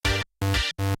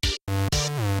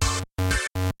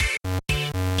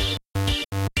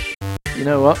you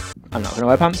know what? I'm not going to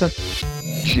wear pants then.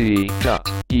 G.E.E.K.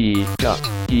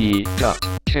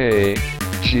 G.E.E.K.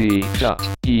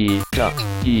 G.E.E.K.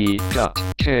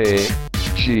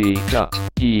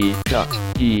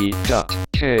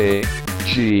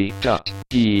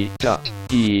 G.E.E.K.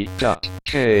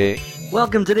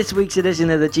 Welcome to this week's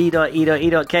edition of the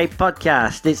G.E.E.K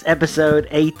podcast. It's episode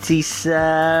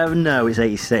 87. No, it's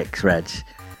 86, Reg.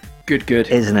 Good.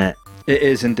 Isn't it? It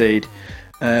is indeed.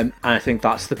 And I think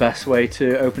that's the best way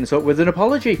to open us up with an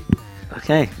apology.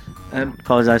 Okay.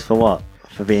 Apologise for what?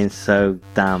 For being so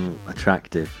damn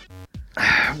attractive.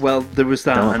 Well, there was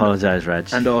that. Don't apologise, Reg.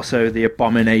 And also the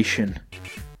abomination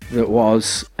that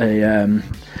was a...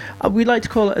 we like to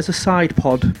call it as a side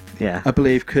pod, Yeah. I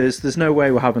believe, because there's no way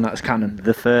we're having that as canon.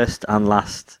 The first and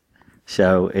last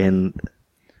show in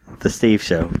the Steve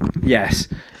show. Yes.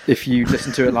 If you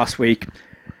listened to it last week,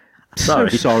 so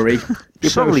sorry. You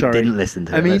So probably sorry. didn't listen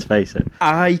to it, let's face it.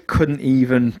 I couldn't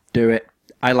even do it.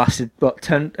 I lasted,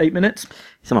 8 minutes?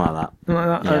 Something like that. Something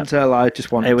like that, Yeah. until I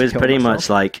just wanted to It was kill pretty myself.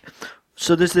 much like,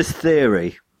 so there's this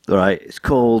theory, right? It's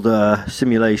called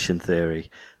simulation theory.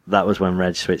 That was when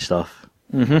Reg switched off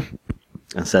and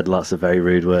said lots of very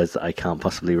rude words that I can't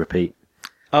possibly repeat.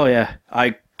 Oh yeah,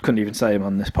 I couldn't even say him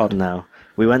on this pod. No,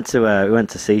 we went to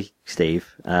see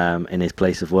Steve in his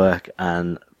place of work,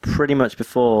 and pretty much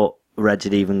before Reg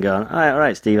had even gone, all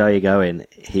right, Steve, how you going?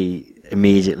 He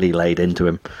immediately laid into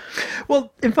him.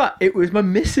 Well, in fact, it was my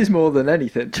missus more than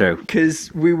anything. True.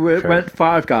 Because we went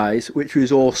Five Guys, which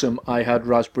was awesome. I had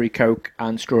raspberry Coke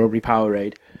and strawberry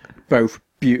Powerade, both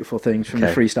beautiful things from the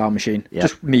Freestyle machine. Yep.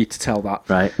 Just need to tell that.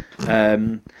 Right.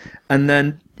 And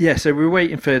then, so we were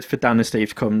waiting for Dan and Steve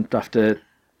to come after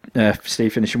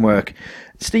Steve finishing work.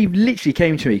 Steve literally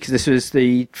came to me, because this was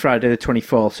the Friday the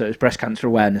 24th, so it was Breast Cancer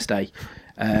Awareness Day.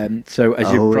 So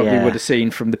as you probably would have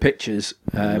seen from the pictures,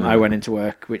 I went into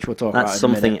work, which we'll talk about That's in a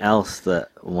something minute. else that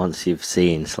once you've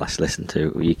seen / listened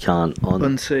to, you can't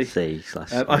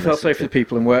unsee / I felt sorry for the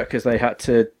people in work, because they had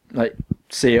to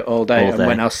see it all day. And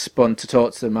when I was spun to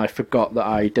talk to them, I forgot that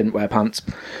I didn't wear pants.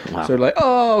 Wow. So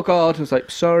oh god, I was like,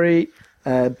 sorry.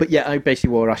 But yeah, I basically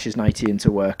wore Ash's nightie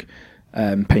into work,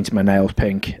 painted my nails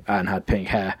pink and had pink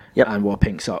hair, and wore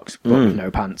pink socks, but with no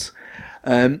pants.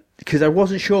 Because I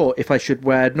wasn't sure if I should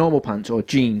wear normal pants or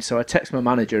jeans, so I texted my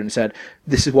manager and said,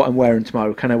 this is what I'm wearing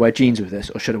tomorrow, can I wear jeans with this,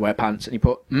 or should I wear pants? And he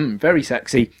put, very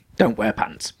sexy, don't wear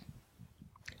pants,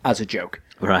 as a joke.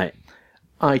 Right.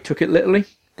 I took it literally,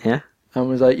 Yeah. and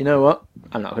was like, you know what,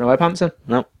 I'm not going to wear pants then.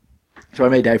 No. So I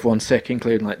made everyone sick,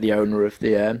 including the owner of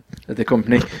the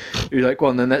company. He was like, go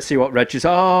on then, let's see what Reg is.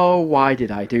 Oh, why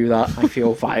did I do that? I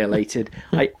feel violated.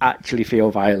 I actually feel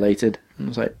violated. And I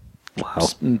was like, Wow.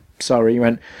 Sorry. He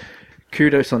went,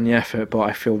 kudos on the effort, but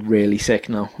I feel really sick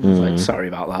now. I was like, sorry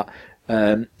about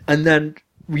that. And then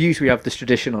we usually have this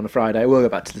tradition on a Friday. We'll go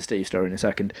back to the Steve story in a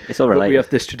second. It's all But related. we have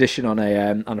this tradition on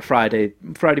a Friday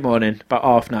morning, about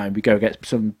 9:30. We go get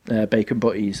some bacon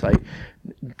butties,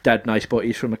 dead nice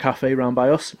butties from a cafe round by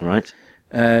us. Right.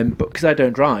 But because I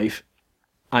don't drive,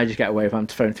 I just get away with having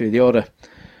to phone through the order.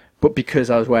 But because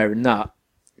I was wearing that,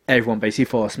 everyone basically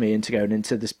forced me into going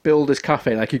into this builder's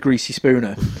cafe like a greasy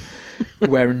spooner,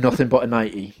 wearing nothing but a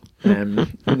nightie and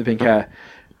the pink hair.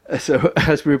 So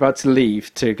as we were about to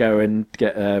leave to go and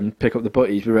get pick up the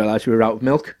butties, we realised we were out of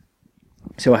milk.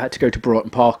 So I had to go to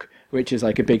Broughton Park, which is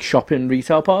like a big shopping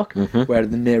retail park, where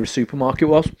the nearest supermarket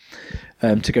was,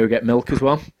 to go get milk as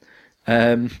well.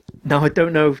 Now, I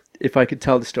don't know if I could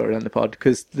tell the story on the pod,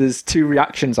 because there's two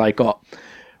reactions I got.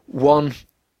 One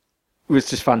was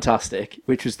just fantastic,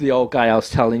 which was the old guy I was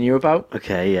telling you about.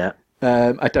 Okay, yeah.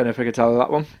 I don't know if I could tell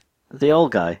that one. The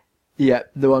old guy. Yeah,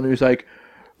 the one who was like,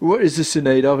 what is this in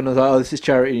aid of? And I was like, oh, this is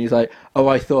charity. And he's like, oh,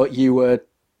 I thought you were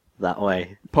That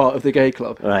way. part of the gay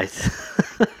club. Right.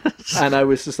 And I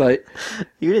was just like,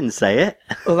 You didn't say it.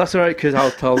 well, that's all right, because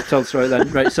I'll tell the story then.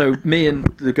 Right, so me and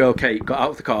the girl Kate got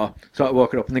out of the car, started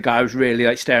walking up, and the guy was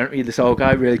really staring at me, this old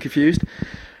guy, really confused.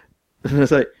 And I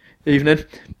was like, evening.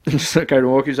 And just going to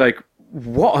walk, he was like,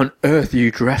 what on earth are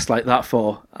you dressed like that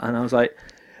for? And I was like,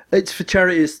 it's for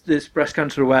charity, it's Breast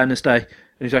Cancer Awareness Day.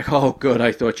 And he's like, oh, good,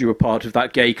 I thought you were part of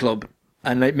that gay club.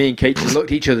 And me and Kate just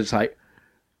looked at each other, it's like,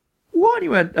 what? And he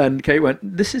went, and Kate went,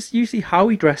 this is usually how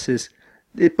he dresses.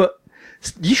 But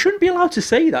you shouldn't be allowed to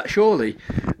say that, surely.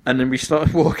 And then we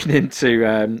started walking into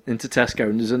Tesco,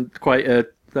 and there's quite a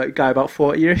guy about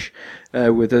 40-ish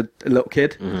with a little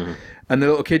kid. And the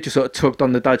little kid just sort of tugged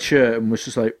on the dad's shirt and was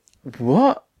just like,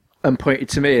 what? And pointed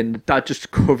to me, and Dad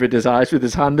just covered his eyes with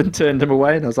his hand and turned him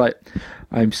away. And I was like,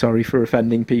 I'm sorry for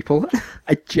offending people.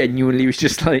 I genuinely was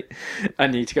just like, I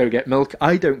need to go get milk.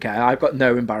 I don't care. I've got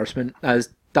no embarrassment, as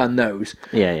Dan knows.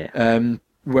 Yeah.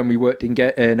 When we worked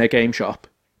in a game shop,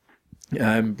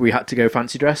 we had to go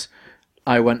fancy dress.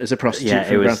 I went as a prostitute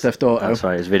from Grand Theft Auto. That's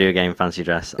right, it was video game fancy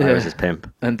dress. I was his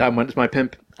pimp. And Dan went as my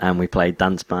pimp. And we played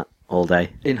dance mat all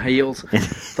day. In heels.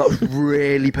 That was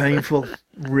really painful.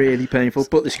 Really painful.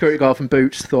 But the security guard from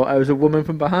Boots thought I was a woman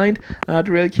from behind. And I had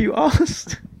a really cute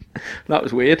arse. That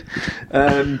was weird.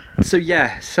 Going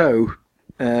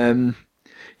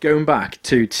back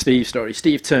to Steve's story.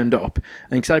 Steve turned up.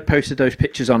 And because I posted those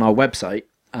pictures on our website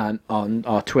and on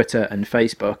our Twitter and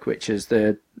Facebook, which is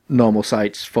the normal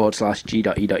sites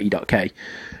 /G.E.E.K.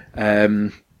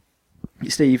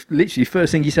 Steve, literally,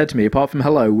 first thing he said to me, apart from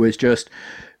hello, was just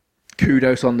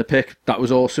kudos on the pic. That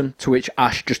was awesome. To which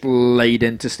Ash just laid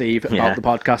into Steve about the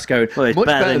podcast, going, much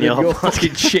better than your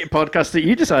fucking shit podcast that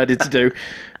you decided to do.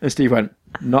 And Steve went,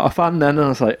 not a fan then. And I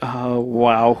was like, oh,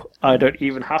 wow. I don't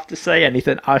even have to say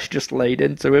anything. Ash just laid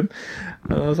into him.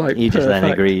 And I was like, you just then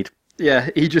agreed. Yeah,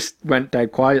 he just went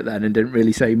dead quiet then and didn't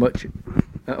really say much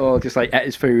at all. Just like ate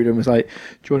his food and was like,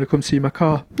 do you want to come see my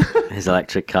car? His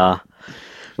electric car.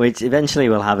 Which eventually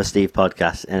we'll have a Steve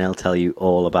podcast and he'll tell you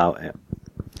all about it.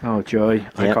 Oh, joy.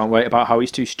 Yep. I can't wait about how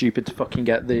he's too stupid to fucking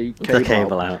get the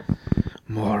cable out.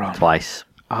 Moron. Twice.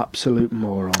 Absolute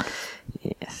moron.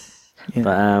 Yes. Yeah.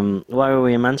 But why were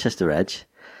we in Manchester, Reg?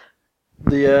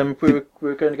 We were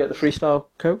going to get the freestyle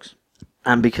Cokes.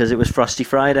 And because it was Frosty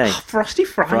Friday. Frosty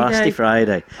Friday. Frosty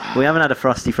Friday. We haven't had a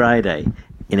Frosty Friday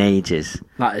in ages.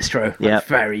 That is true. Yeah.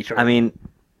 Very true. I mean,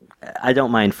 I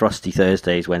don't mind Frosty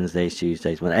Thursdays, Wednesdays,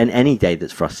 Tuesdays, and any day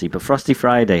that's Frosty, but Frosty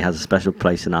Friday has a special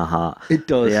place in our heart. It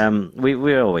does.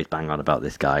 We always bang on about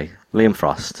this guy, Liam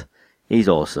Frost. He's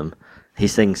awesome. He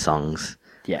sings songs.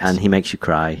 Yes. And he makes you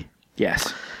cry.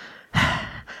 Yes.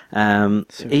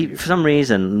 For some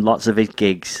reason, lots of his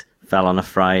gigs fell on a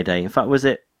Friday. In fact,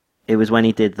 it was when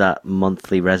he did that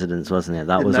monthly residence, wasn't it?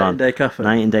 That was Night on and Day Cafe.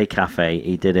 Night and Day Cafe.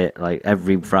 He did it like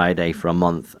every Friday for a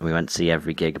month, and we went to see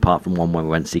every gig, apart from one when we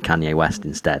went to see Kanye West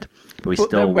instead. But we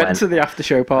still went to the after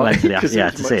show party. To see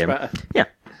him. Better. Yeah.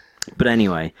 But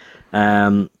anyway,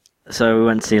 so we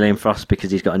went to see Liam Frost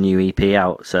because he's got a new EP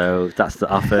out. So that's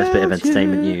our first bit of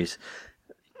entertainment news.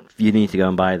 You need to go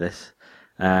and buy this.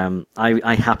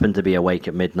 I happened to be awake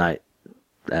at midnight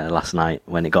last night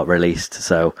when it got released,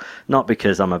 so not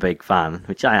because I'm a big fan,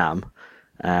 which I am,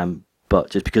 but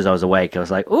just because I was awake, I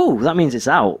was like, oh, that means it's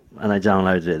out, and I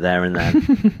downloaded it there and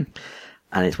then.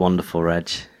 And it's wonderful, Reg.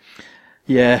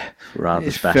 Yeah, rather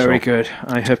it's special. Very good.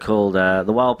 It's called The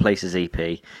Wild Places EP.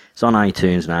 It's on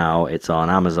iTunes now, it's on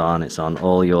Amazon, it's on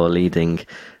all your leading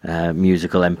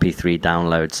musical MP3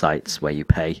 download sites where you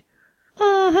pay.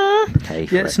 Pay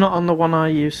for it's not on the one I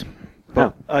use,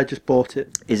 but I just bought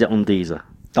it. Is it on Deezer?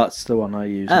 That's the one I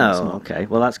use. Oh, okay.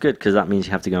 Well, that's good, because that means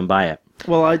you have to go and buy it.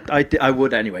 Well, I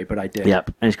would anyway, but I did.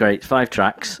 Yep, and it's great. It's 5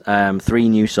 tracks, 3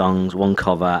 new songs, 1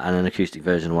 cover, and an acoustic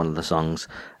version of one of the songs.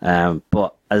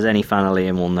 But as any fan of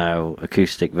Liam will know,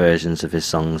 acoustic versions of his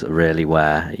songs are really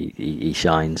where he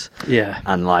shines. Yeah.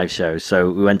 And live shows.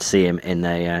 So we went to see him in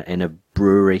a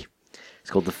brewery. It's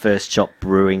called the First Chop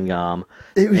Brewing Arm.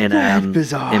 It was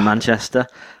bizarre. In Manchester.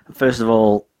 First of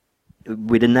all,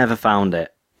 we'd have never found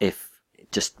it if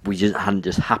we just hadn't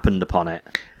just happened upon it.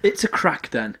 It's a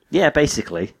crack den. Yeah,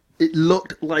 basically. It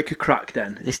looked like a crack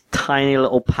den. This tiny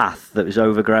little path that was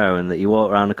overgrown that you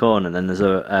walk around the corner, and then there's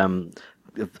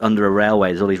under a railway,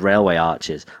 there's all these railway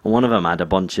arches, and one of them had a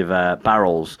bunch of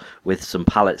barrels with some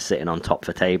pallets sitting on top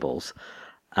for tables.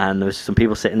 And there was some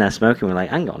people sitting there smoking. We're like,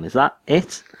 hang on, is that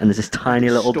it? And there's this tiny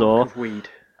little door. Of weed.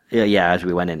 Yeah, as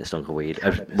we went in, it stunk of weed.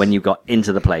 When you got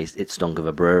into the place, it stunk of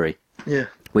a brewery. Yeah.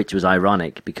 Which was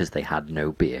ironic because they had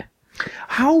no beer.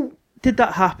 How did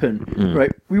that happen?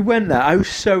 Right, we went there. I was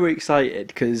so excited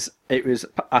because it was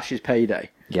Ash's payday.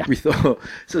 Yeah. We thought,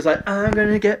 so it's like, I'm going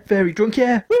to get very drunk,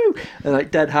 yeah, woo! And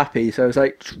like dead happy. So I was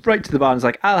like, right to the bar and I was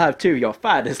like, I'll have 2 of your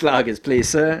finest lagers, please,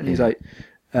 sir. And he's like,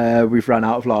 we've run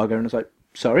out of lager. And I was like,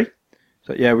 sorry? He's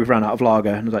like, yeah, we've run out of lager.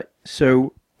 And I was like,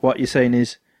 so what you're saying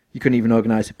is you couldn't even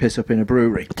organise a piss up in a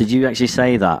brewery? Did you actually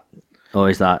say that? Or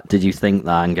did you think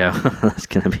that and go, that's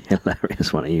going to be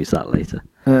hilarious when I use that later?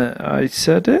 I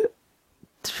said it.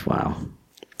 Wow.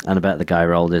 And I bet the guy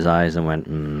rolled his eyes and went,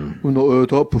 We've not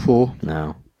heard that before.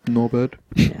 No. No bad.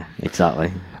 Yeah,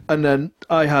 exactly. And then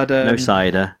I had... no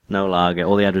cider, no lager.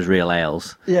 All he had was real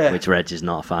ales, which Reg is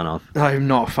not a fan of. I'm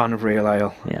not a fan of real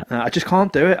ale. Yeah. I just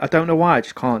can't do it. I don't know why. I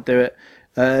just can't do it.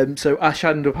 So Ash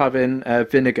ended up having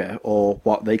vinegar, or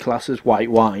what they class as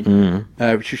white wine,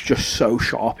 which was just so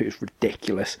sharp, it was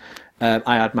ridiculous.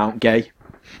 I had Mount Gay.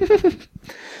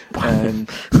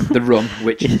 The rum,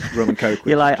 which is rum and coke.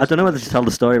 You're like, I don't know whether to tell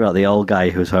the story about the old guy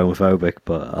who's homophobic,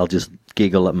 but I'll just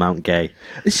giggle at Mount Gay.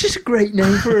 It's just a great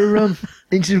name for a rum.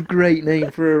 It's a great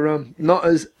name for a rum. Not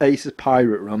as ace as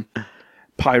pirate rum.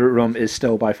 Pirate rum is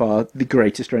still by far the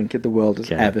greatest drink the world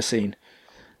has ever seen.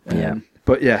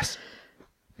 But yes.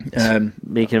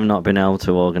 Speaking of not being able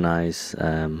to organise...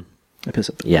 I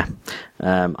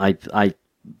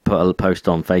put a post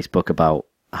on Facebook about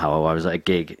how I was at a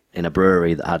gig in a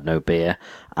brewery that had no beer,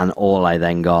 and all I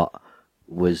then got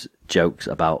was jokes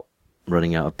about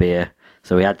running out of beer.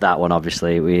 So we had that one,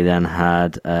 obviously. We then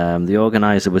had the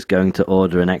organiser was going to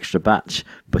order an extra batch,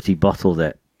 but he bottled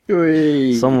it.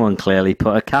 Whee. Someone clearly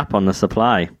put a cap on the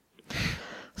supply.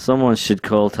 Someone should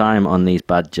call time on these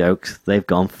bad jokes. They've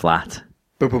gone flat.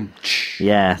 Boom.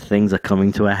 Yeah, things are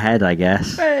coming to a head, I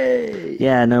guess. Hey.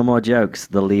 Yeah, no more jokes.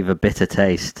 They'll leave a bitter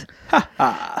taste.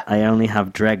 I only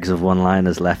have dregs of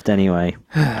one-liners left anyway.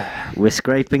 We're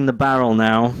scraping the barrel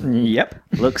now. Yep.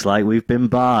 Looks like we've been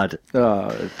barred. Oh,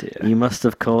 dear. You must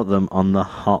have caught them on the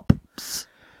hops.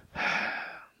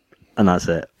 And that's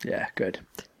it. Yeah, good.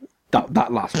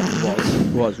 That last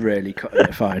one was really cutting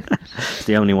it fine. It's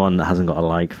the only one that hasn't got a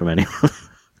like from anyone.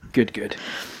 Good.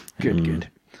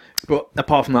 But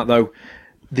apart from that, though,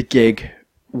 the gig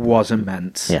was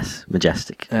immense. Yes,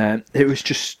 majestic. It was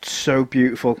just so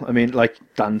beautiful. I mean, like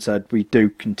Dan said, we do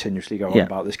continuously go on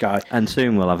about this guy. And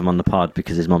soon we'll have him on the pod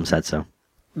because his mum said so.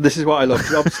 This is what I love.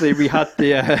 Obviously, we had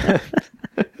the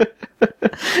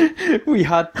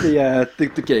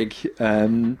the gig.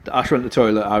 Ash went to the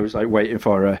toilet. I was like waiting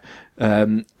for her,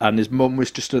 and his mum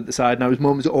was just at the side. Now his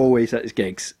mum was always at his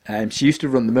gigs. She used to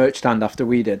run the merch stand after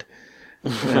we did.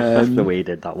 After we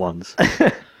did that once.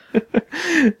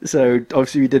 So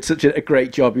obviously we did such a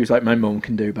great job. He was like, my mum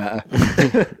can do better.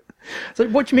 It's like,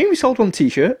 what do you mean we sold one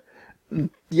t-shirt?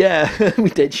 Yeah,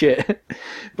 we did shit.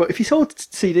 But if you sold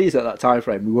CDs at that time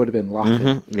frame, we would have been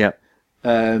laughing. Yep.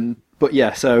 But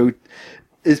yeah, so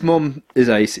his mum is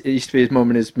ace. It used to be his mum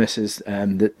and his missus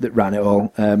that ran it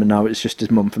all, and now it's just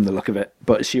his mum from the look of it.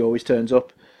 But she always turns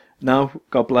up now,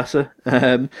 God bless her.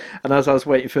 And as I was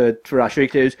waiting for Ash, he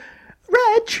goes,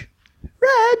 Reg!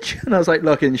 And I was like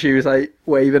looking, she was like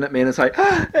waving at me, and it's like,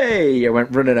 hey! I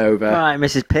went running over. Right,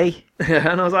 Mrs. P.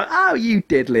 And I was like, oh, you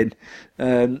diddling.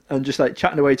 And just like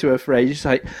chatting away to her for ages. She's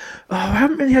like, oh, I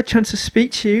haven't really had a chance to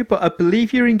speak to you, but I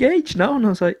believe you're engaged now. And I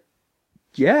was like,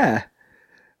 yeah.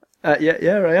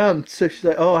 Yeah, I am. So she's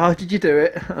like, oh, how did you do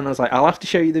it? And I was like, I'll have to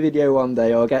show you the video one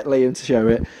day, or get Liam to show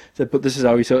it. So, but this is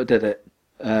how we sort of did it.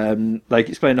 Like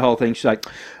explained the whole thing. She's like,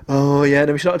 oh yeah, and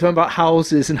then we started talking about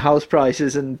houses and house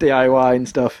prices and DIY and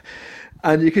stuff,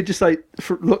 and you could just like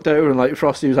looked over, and like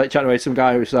Frosty was like chatting away to some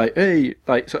guy who was like, hey,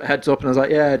 like sort of heads up, and I was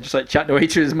like, yeah, just like chatting away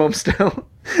to his mum still.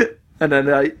 And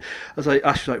then I was like,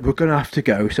 Ash was like, we're gonna have to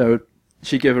go, so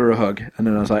she gave her a hug, and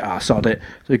then I was like, sod it,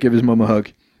 so give his mum a hug.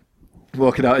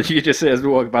 Walking out, and she could just see as we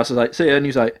were walking past, I was like, see ya, and he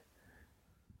was like,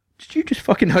 did you just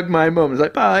fucking hug my mum? I was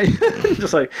like, bye.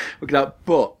 Just like walking out,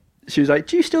 but she was like,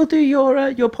 do you still do your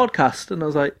podcast? And I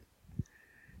was like,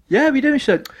 yeah, we do. And she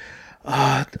said,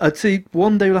 I'd see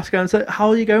one day we'll have to go and say, how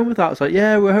are you going with that? I was like,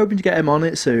 yeah, we're hoping to get him on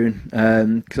it soon.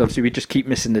 Because obviously we just keep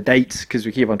missing the dates because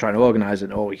we keep on trying to organise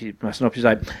it, or we keep messing up. She's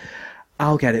like,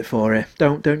 I'll get it for you.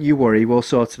 Don't you worry, we'll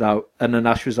sort it out. And then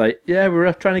Ash was like, yeah,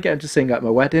 we're trying to get him to sing at my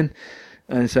wedding.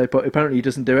 And so, but apparently he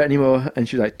doesn't do it anymore. And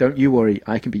she was like, don't you worry,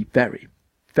 I can be very,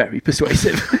 very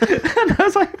persuasive. And I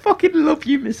was like, I fucking love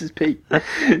you, Mrs. P.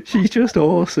 She's just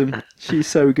awesome. She's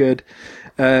so good.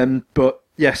 But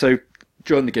yeah, so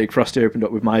during the gig, Frosty opened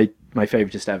up with my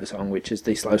favouriteest ever song, which is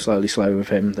the Slow, Slowly, Slow of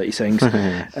him that he sings.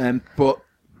 But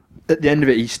at the end of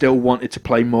it, he still wanted to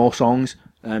play more songs.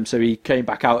 So he came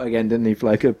back out again, didn't he, for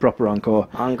like a proper encore.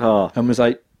 And was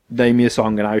like, name me a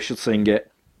song and I shall sing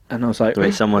it. And I was like,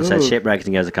 wait, someone said Shipwrecked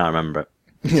and he goes, I can't remember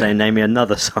it. Saying, name me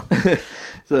another song.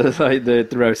 So it's like the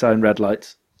Roadside and Red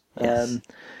Lights. Yes.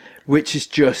 Which is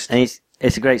just... And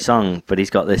it's a great song, but he's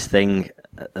got this thing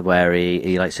where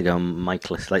he likes to go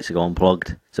micless, likes to go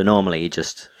unplugged. So normally he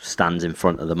just stands in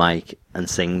front of the mic and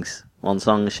sings one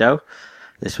song a show.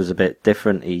 This was a bit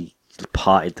different. He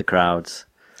parted the crowds.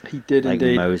 He did like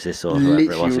indeed. Moses or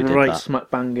whoever it was who did right that.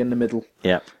 Smack bang in the middle.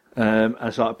 Yep. I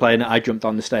started playing it. I jumped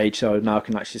on the stage, so now I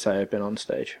can actually say I've been on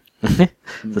stage.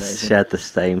 Shared the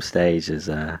same stage as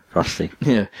Frosty.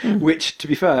 Yeah. Which, to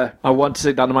be fair, I wanted to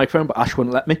sit down the microphone, but Ash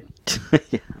wouldn't let me.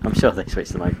 Yeah, I'm sure they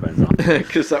switched the microphones on.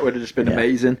 Because that would have just been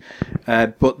amazing.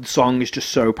 But the song is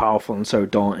just so powerful and so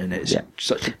daunting. It's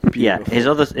such a beautiful... Yeah,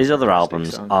 his other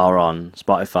albums are on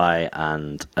Spotify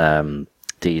and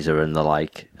Deezer and the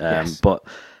like. Yes. But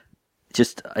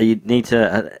just you need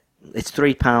to... It's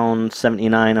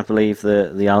 £3.79, I believe,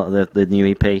 the new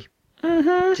EP.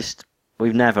 Just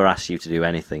we've never asked you to do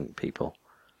anything, people.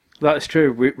 That's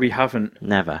true. We haven't.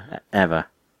 Never, ever.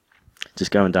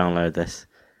 Just go and download this.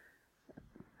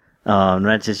 Oh, and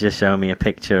Reg has just shown me a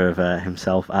picture of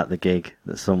himself at the gig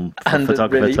that some photographer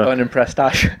really took. Unimpressed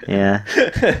Ash. Yeah,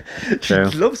 She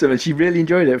loves him, and she really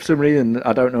enjoyed it. For some reason,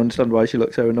 I don't understand why she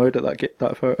looked so annoyed at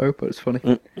that photo, but it's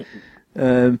funny.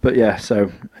 But yeah,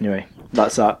 so anyway,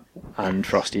 that's that. And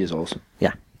Frosty is awesome.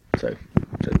 Yeah. So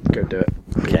go do it.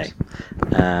 Okay.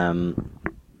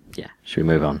 Yeah, should we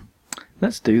move on?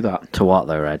 Let's do that. To what,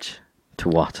 though, Reg? To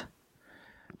what?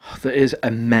 There is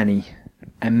a many.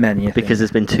 Because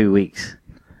there's been 2 weeks.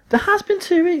 There has been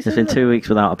 2 weeks. There's been 2 weeks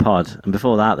without a pod, and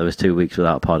before that there was 2 weeks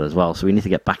without a pod as well. So we need to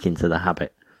get back into the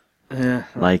habit. Yeah.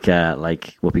 Like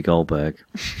Whoopi Goldberg,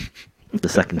 the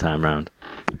second time round.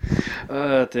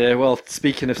 Oh dear. Well,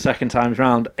 speaking of second times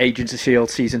round, Agents of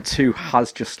S.H.I.E.L.D. season 2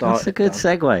 has just started. That's a good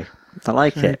segue. I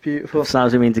like it. Beautiful.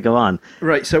 Sounds we mean to go on.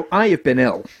 Right. So I have been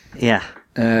ill. Yeah.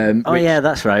 Yeah,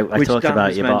 that's right. I talked Dan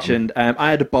about your mentioned. I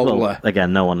had a bowler. Well,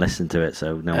 again, no one listened to it,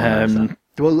 so no one knows that.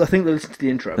 Well, I think they listened to the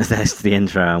intro. There's the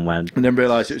intro and went. And then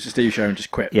realised it was a Steve show and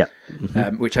just quit. Yeah.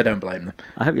 Which I don't blame them.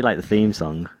 I hope you like the theme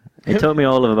song. It took me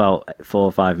all of about 4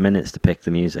 or 5 minutes to pick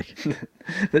the music.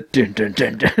 Dun, dun,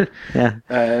 dun, dun.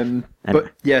 Yeah.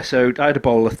 But yeah, so I had a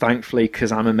bowler, thankfully,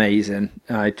 because I'm amazing.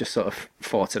 I just sort of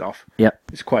fought it off. Yep.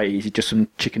 It's quite easy, just some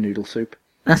chicken noodle soup.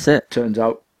 That's it. Turns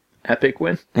out, epic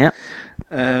win. Yep.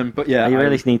 But yeah. You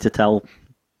really need to tell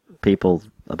people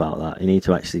about that. You need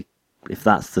to actually, if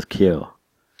that's the cure,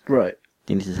 right.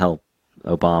 You need to tell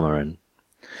Obama and.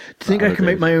 Do you think I can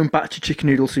make my own batch of chicken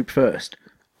noodle soup first?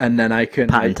 And then I can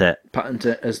patent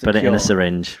it as the Put cure. it in a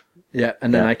syringe. Yeah,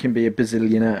 and then I can be a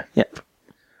bazillionaire. Yep.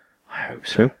 I hope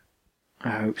so. True. I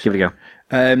hope so. Give it a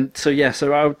go.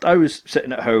 So I was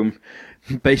sitting at home,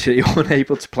 basically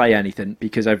unable to play anything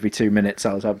because every 2 minutes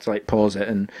I was having to pause it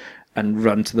and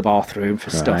run to the bathroom for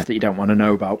stuff that you don't want to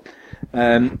know about.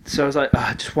 So I was like,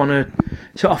 I just want to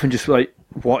sit off and just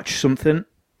watch something.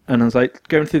 And I was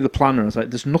going through the planner. I was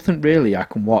there's nothing really I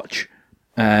can watch.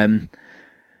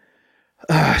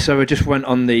 So I just went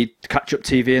on the catch-up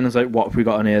TV and I was what have we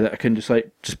got on here that I can just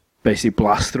basically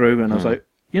blast through? And I was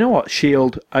you know what,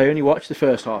 S.H.I.E.L.D. I only watched the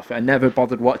first half. I never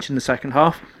bothered watching the second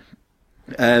half.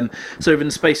 So in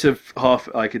the space of half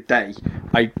a day,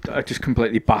 I just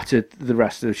completely battered the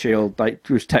rest of S.H.I.E.L.D.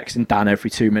 Was texting Dan every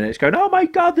 2 minutes, going, "Oh my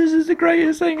god, this is the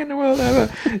greatest thing in the world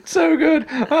ever! It's so good,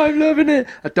 I'm loving it."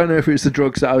 I don't know if it was the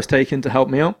drugs that I was taking to help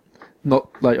me out, not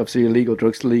obviously illegal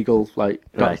drugs, legal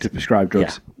doctor prescribed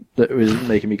drugs that was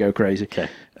making me go crazy,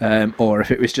 or if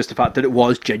it was just the fact that it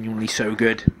was genuinely so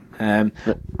good. A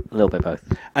little bit both.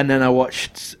 And then I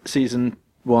watched season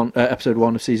 1, episode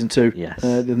 1 of season 2 the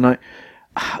other night.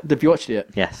 Have you watched it yet?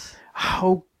 Yes.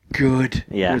 How good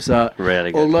was that?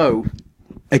 Really good. Although,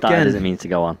 again, doesn't mean to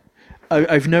go on.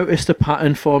 I've noticed a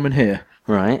pattern forming here.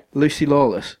 Right. Lucy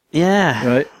Lawless. Yeah.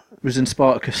 Right. Was in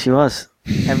Spartacus. She was.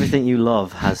 Everything you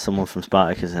love has someone from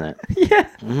Spartacus in it. Yeah.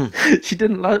 She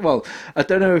didn't like. Well, I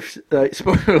don't know if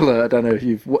spoiler alert. I don't know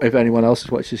if anyone else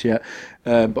has watched this yet,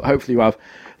 but hopefully you have.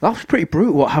 That was pretty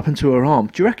brutal. What happened to her arm?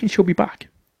 Do you reckon she'll be back?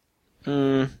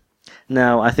 No,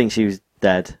 I think she was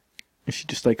dead. Is she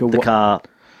just the car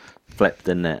flipped,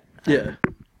 didn't it? Yeah.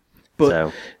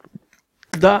 But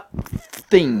that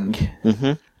thing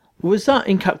was that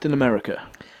in Captain America?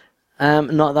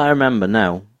 Not that I remember,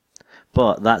 no.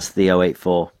 But that's the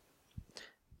 084.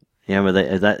 You know,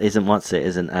 that isn't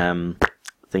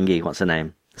thingy. What's her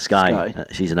name? Sky.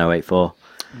 She's an 084.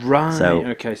 Right. So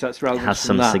okay, so that's relevant. It has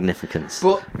some significance.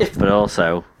 But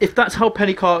also, if that's how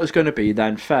Penny Carter's going to be,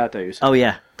 then fair dues. Oh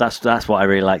yeah, that's what I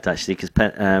really liked actually, because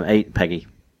Peggy,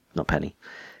 not Penny.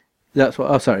 That's what.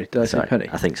 Oh, sorry. Did I say Penny?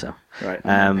 I think so. Right.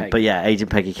 But yeah,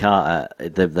 Agent Peggy Carter,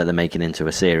 they're making into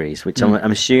a series, which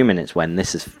I'm assuming it's when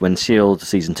S.H.I.E.L.D.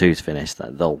 season 2's finished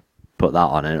that they'll put that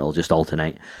on and it'll just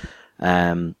alternate.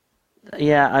 Yeah,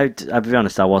 I'll be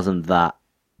honest, I wasn't that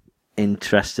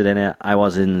interested in it. I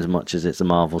was in as much as it's a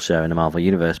Marvel show in the Marvel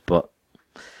universe, but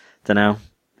don't know.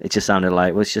 It just sounded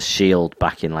like it's just S.H.I.E.L.D.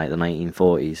 back in the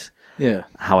 1940s. Yeah.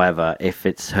 However, if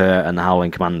it's her and the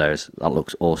Howling Commandos, that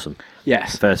looks awesome.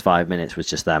 Yes. The first 5 minutes was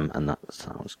just them, and that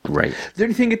sounds great. The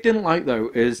only thing I didn't like though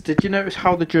is, did you notice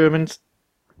how the Germans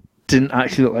didn't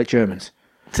actually look like Germans?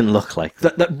 Didn't look like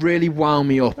that really wound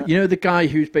me up. You know, the guy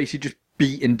who's basically just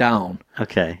beating down.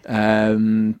 Okay.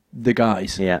 The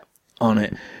guys. Yeah. On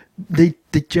it. They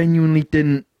genuinely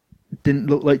didn't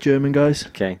look like German guys.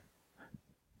 Okay.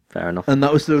 Fair enough. And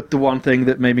that was the one thing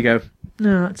that made me go,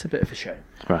 no, that's a bit of a shame.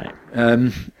 Right.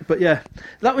 But yeah,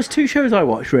 that was 2 shows I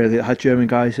watched really that had German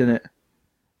guys in it.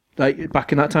 Like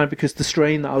back in that time, because The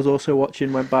Strain that I was also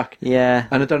watching went back. Yeah.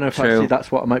 And I don't know if true. actually that's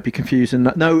what I might be confusing.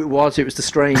 No, it was The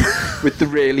Strain with the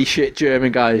really shit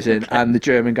German guys in, and the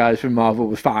German guys from Marvel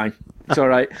were fine. It's all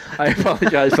right. I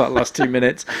apologise for that last 2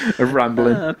 minutes of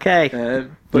rambling. Okay.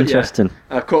 But Interesting.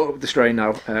 Yeah, I've caught up with The Strain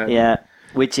now. Yeah.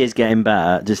 Which is getting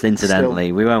better, just incidentally.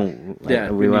 Still, we won't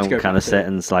we need to go kind of back sit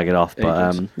and slag it off.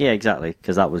 But Agents. yeah, exactly,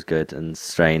 because that was good, and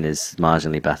Strain is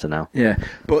marginally better now. Yeah,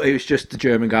 but it was just the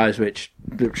German guys, which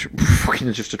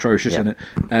fucking just atrocious in it.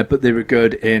 But they were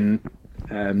good in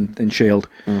S.H.I.E.L.D.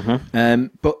 Mm-hmm.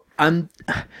 But I'm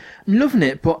loving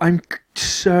it, but I'm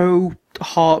so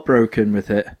heartbroken with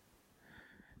it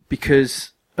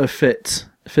because of Fitz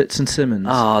and Simmons.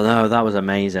 Oh no, that was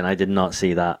amazing! I did not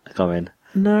see that coming.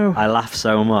 No, I laughed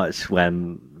so much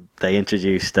when they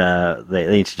introduced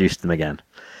they introduced them again.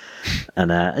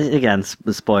 And again,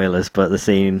 spoilers, but the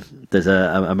scene, there's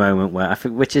a moment where I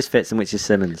think which is Fitz and which is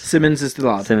Simmons. Simmons is the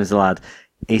lad. Simmons the lad.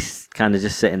 He's kind of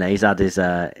just sitting there. He's had his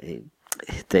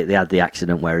they had the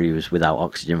accident where he was without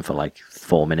oxygen for like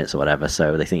 4 minutes or whatever,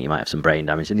 so they think he might have some brain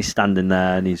damage. And he's standing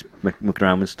there and he's mucking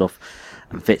around with stuff.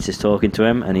 And Fitz is talking to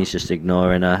him and he's just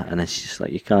ignoring her. And then she's just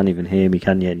like, "You can't even hear me,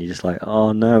 can you?" And you're just like,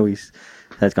 "Oh no, he's."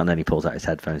 Head's gone, and then he pulls out his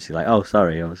headphones. He's like, "Oh,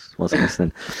 sorry, I wasn't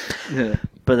listening." Yeah.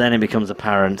 But then it becomes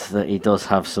apparent that he does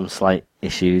have some slight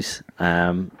issues,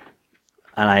 and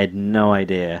I had no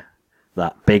idea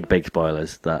that big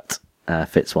spoilers that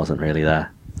Fitz wasn't really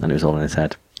there, and it was all in his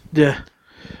head. Yeah.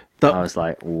 I was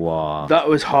like, "Wow." That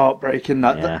was heartbreaking.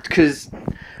 Yeah. Because,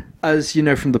 as you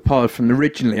know from the pod, from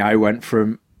originally I went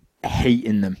from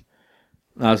hating them.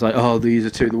 I was like, "Oh, these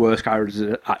are 2 of the worst characters that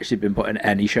have actually been put in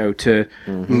any show," to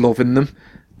loving them.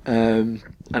 And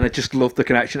I just love the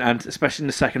connection, and especially in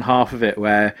the second half of it,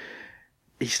 where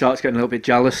he starts getting a little bit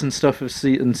jealous and stuff of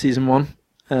in season 1.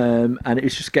 And it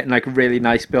was just getting like a really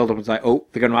nice build up. It's like, oh,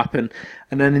 they're going to happen.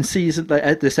 And then in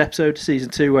this episode, season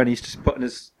 2, when he's just putting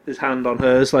his hand on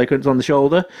hers, like it's on the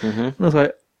shoulder, and I was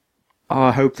like, oh,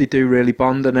 I hope they do really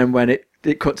bond. And then when it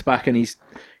cuts back and he's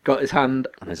got his hand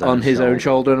on his own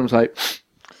shoulder, and I was like,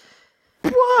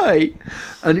 why?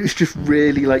 And it was just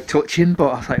really like touching, but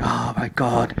I was like, oh my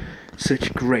god,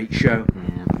 such a great show.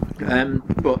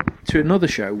 But to another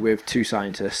show with 2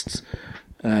 scientists,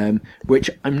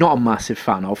 which I'm not a massive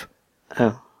fan of.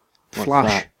 Oh, Flash.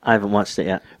 that? I haven't watched it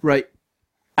yet. Right,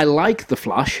 I like the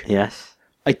Flash. Yes.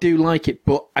 I do like it,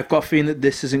 but I've got a feeling that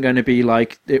this isn't going to be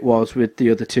like it was with the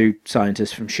other 2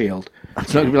 scientists from S.H.I.E.L.D.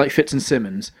 It's not going to be like Fitz and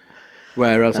Simmons,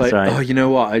 where I was That's like, right. oh, you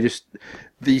know what?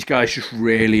 These guys just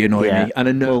really annoy me, and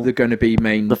I know they're going to be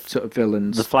main sort of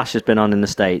villains. The Flash has been on in the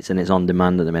States and it's on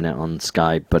demand at the minute on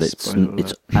Sky, but it's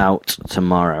out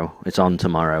tomorrow. It's on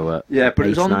tomorrow at but it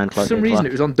was 8, on 9 for some reason.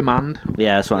 It was on demand.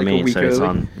 Yeah, that's what like I a mean. week So it's early,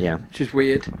 on. Yeah, which is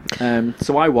weird.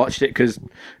 So I watched it because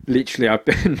literally I've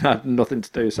been had nothing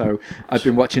to do, so I've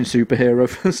been watching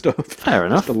superhero stuff. Fair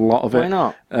enough. Just a lot of it. Why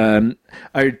not?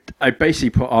 I basically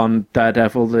put on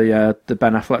Daredevil, the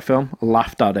Ben Affleck film,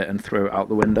 laughed at it and threw it out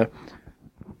the window.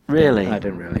 Really? I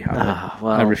didn't really have it.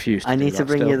 Well, I refused. I need to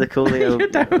bring you the Coolio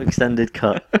extended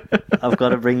cut. I've got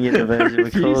to bring you the version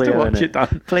with refuse to Coolio watch in it,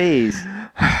 Dan. Please,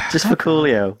 just for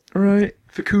Coolio. Right,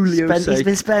 for Coolio's sake. He's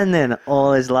been spending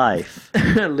all his life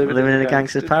living in a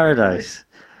gangster's paradise.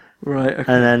 Right.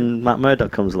 Okay. And then Matt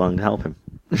Murdock comes along to help him.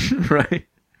 Right.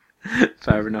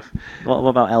 Fair enough. What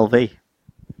about LV?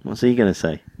 What's he going to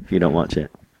say if you don't watch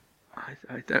it?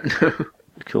 I don't know.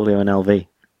 Coolio and LV.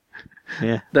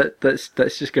 Yeah. Let's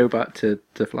just go back to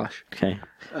Flash. Okay.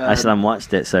 I still haven't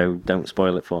watched it, so don't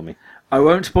spoil it for me. I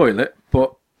won't spoil it,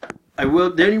 but I will.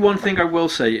 The only one thing I will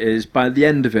say is by the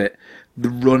end of it, the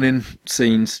running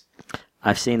scenes.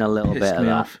 I've seen a little bit of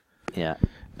that. Off. Yeah.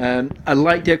 I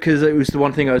liked it because it was the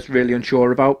one thing I was really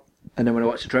unsure about, and then when I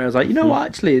watched the trailer, I was like, you know what?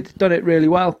 Actually, it's done it really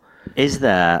well. Is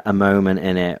there a moment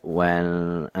in it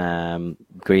when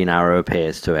Green Arrow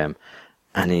appears to him,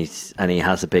 and he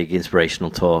has a big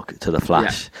inspirational talk to the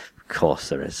Flash? Yeah. Of course,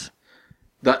 there is.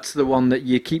 That's the one that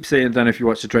you keep saying. I don't know if you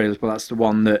watch the trailers, but that's the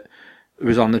one that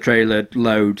was on the trailer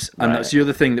loads, and that's the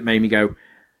other thing that made me go,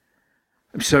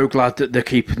 I'm so glad that they're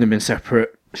keeping them in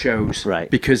separate shows. Right.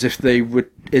 Because if they were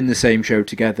in the same show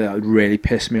together, that would really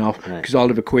piss me off. Because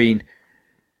Oliver Queen,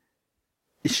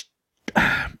 he's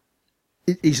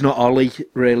not Ollie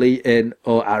really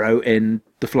or Arrow in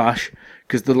The Flash,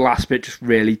 because the last bit just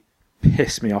really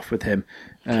pissed me off with him.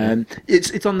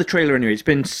 It's on the trailer anyway. It's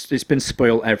been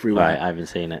spoiled everywhere. Right, I haven't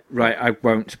seen it. Right, I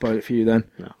won't spoil it for you then.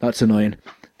 No. That's annoying.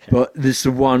 Okay. But there's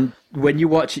the one when you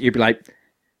watch it, you'll be like,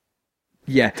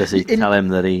 Yeah. Does he tell him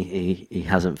that he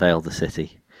hasn't failed the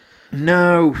city?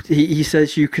 No, he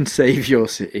says you can save your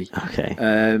city. Okay.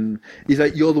 He's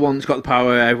like, you're the one that's got the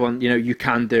power. Everyone, you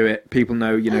can do it. People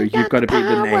know, you've got to be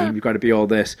the name. You've got to be all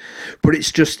this. But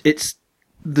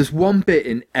there's one bit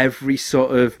in every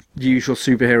sort of usual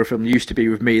superhero film used to be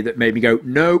with me that made me go,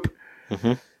 nope.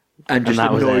 Mm-hmm. And just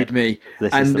annoyed me.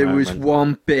 And there was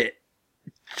one bit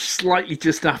slightly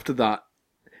just after that,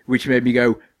 which made me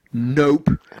go, nope.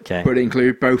 Okay. But it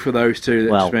included both of those two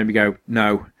that just made me go,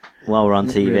 no. While we're on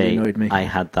TV, really annoyed me. I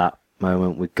had that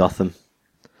moment with Gotham.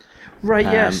 Right,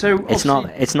 yeah. So it's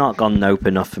not gone nope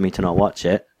enough for me to not watch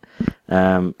it.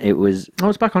 It was. Oh,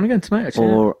 it's back on again tonight.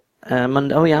 Actually.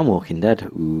 I'm Walking Dead.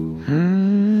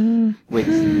 Ooh. We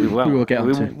will get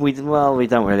on to. We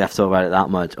don't really have to talk about it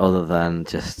that much, other than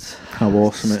just how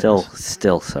awesome it is.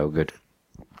 Still so good.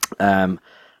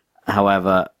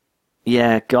 However,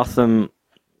 yeah, Gotham.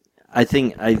 I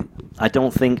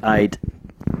don't think I'd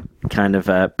kind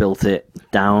of built it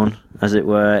down, as it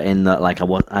were, in that like I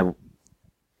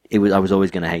was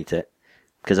always going to hate it,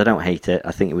 because I don't hate it.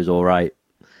 I think it was all right.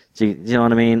 Do you know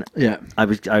what I mean? Yeah. I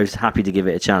was happy to give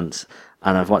it a chance,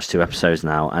 and I've watched 2 episodes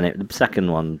now, and the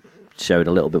second one showed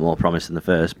a little bit more promise than the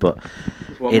first, but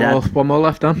one more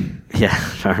left on. Yeah,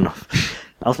 fair enough.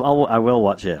 I will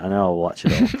watch it. I know I'll watch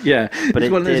it all. Yeah, but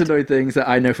it's one of those annoying things that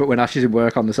I know for when Ash is in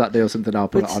work on the Saturday or something, I'll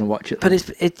put it on and watch it. But it's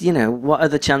what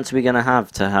other chance are we going to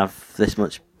have this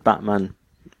much Batman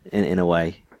in a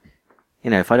way?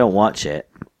 If I don't watch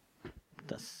it,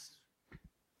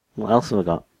 what else have I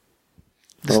got?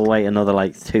 I'll wait another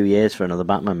 2 years for another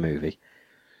Batman movie.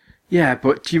 Yeah,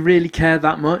 but do you really care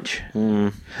that much?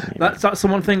 That's the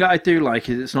one thing that I do like,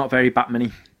 is it's not very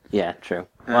Batman-y. Yeah, true.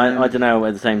 I don't know.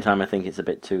 At the same time, I think it's a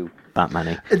bit too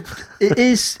Batman-y. It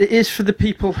is for the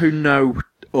people who know,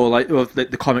 or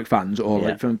the comic fans,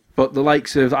 but the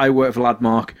likes of, I work for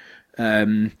Landmark,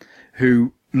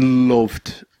 who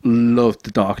loved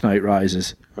the Dark Knight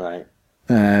Rises. Right.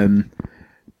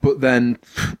 But then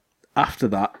after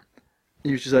that,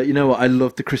 he was just like, you know what? I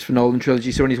love the Christopher Nolan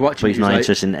trilogy. So when he's watching, but he's not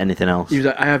interested in anything else. He was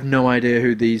like, I have no idea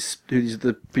who these are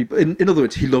the people. In other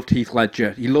words, he loved Heath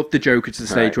Ledger. He loved the Joker to the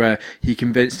stage where he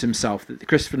convinced himself that the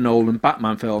Christopher Nolan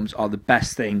Batman films are the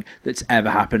best thing that's ever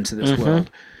happened to this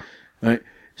world. Right.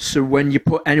 So when you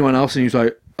put anyone else in, he's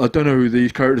like, I don't know who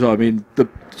these characters are. I mean, the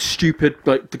stupid,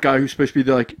 the guy who's supposed to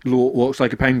be walks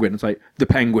like a penguin. It's like the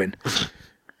Penguin.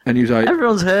 And he was like,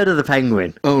 everyone's heard of the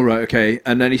Penguin. Oh, right, okay.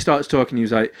 And then he starts talking. He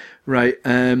was like, right,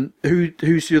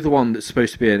 who's the other one that's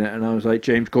supposed to be in it? And I was like,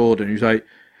 James Gordon. He was like,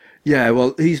 yeah,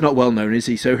 well, he's not well known, is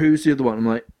he? So who's the other one? I'm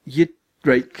like,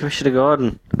 Commissioner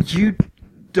Gordon. You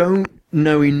don't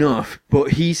know enough,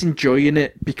 but he's enjoying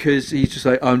it because he's just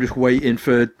like, I'm just waiting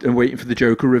for the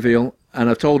Joker reveal. And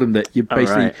I've told him that you're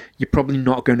probably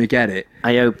not going to get it.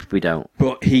 I hope we don't.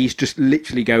 But he's just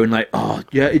literally going like, oh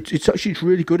yeah, it's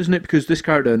really good, isn't it? Because this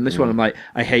character and this one, I'm like,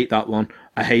 I hate that one,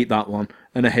 I hate that one,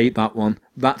 and I hate that one.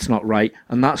 That's not right,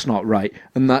 and that's not right,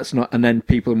 and that's not. And then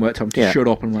people in work tell me to shut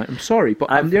up, and I'm like, I'm sorry,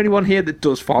 but I'm the only one here that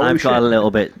does follow. I've got a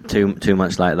little bit too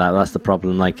much like that. That's the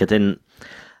problem. To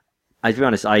be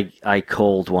honest, I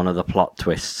called one of the plot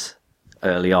twists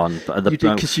early on, but at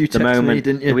the moment, me,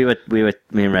 didn't you?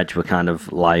 me and Reg were kind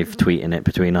of live tweeting it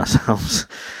between ourselves,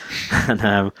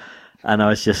 and I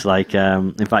was just like,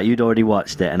 in fact, you'd already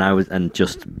watched it, and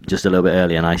just a little bit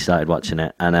earlier, and I started watching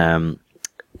it, and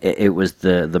it was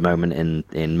the moment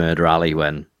in Murder Alley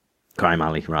Crime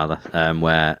Alley rather,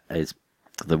 where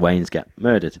the Waynes get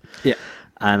murdered, yeah,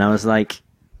 and I was like,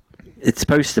 it's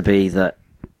supposed to be that.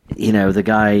 The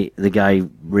guy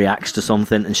reacts to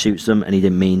something and shoots them, and he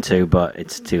didn't mean to, but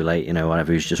it's too late.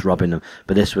 Whatever. He was just robbing them.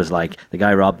 But this was like the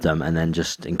guy robbed them, and then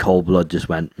just in cold blood, just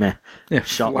went meh,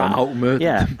 shot them.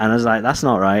 Yeah, and I was like, that's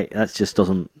not right. That just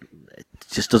doesn't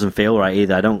feel right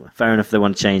either. Fair enough, if they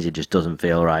want to change it, just doesn't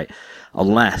feel right.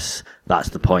 Unless that's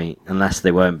the point. Unless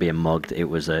they weren't being mugged, it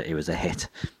was a hit.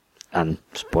 And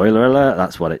spoiler alert,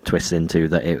 that's what it twists into.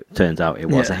 That it turns out it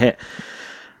was a hit.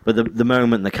 But the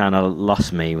moment that kind of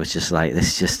lost me was just like,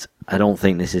 I don't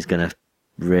think this is going to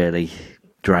really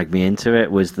drag me into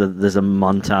it. There's a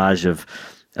montage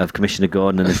of Commissioner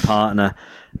Gordon and his partner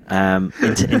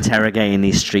interrogating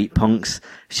these street punks.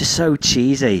 It's just so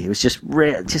cheesy. It was just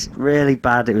really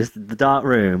bad. It was the dark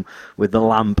room with the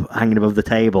lamp hanging above the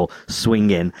table,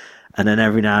 swinging. And then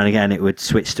every now and again it would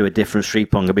switch to a different street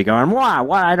punk and be going, why,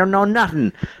 I don't know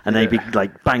nothing. And they'd be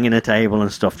like banging a table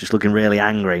and stuff, just looking really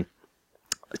angry.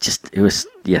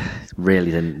 Really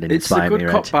didn't inspire me. It's the good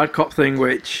cop, bad cop thing,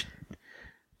 which,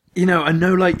 I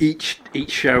know each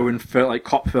show and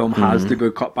cop film has the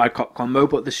good cop, bad cop combo,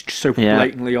 but this is just so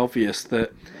blatantly obvious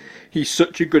that, he's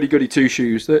such a goody two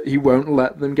shoes that he won't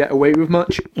let them get away with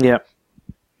much. Yeah.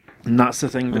 And that's the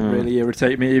thing that really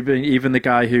irritated me. Even the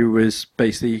guy who was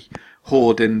basically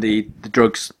hoarding the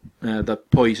drugs, the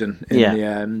poison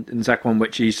in the second one,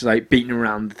 which he's like beating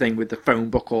around the thing with the phone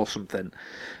book or something.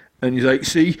 And he's like,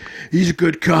 see, he's a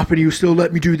good cop and he'll still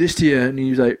let me do this to you. And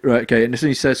he's like, right, okay. And as soon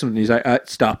as he says something, he's like,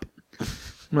 stop. I'm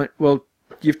like, well,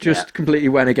 you've just completely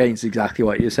went against exactly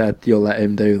what you said you'll let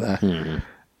him do there. Mm-hmm.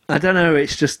 I don't know,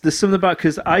 it's just, there's something about,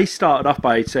 because I started off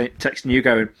by texting you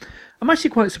going, I'm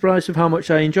actually quite surprised with how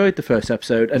much I enjoyed the first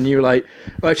episode. And you were like,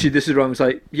 well, actually, this is wrong. It's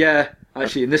like, yeah,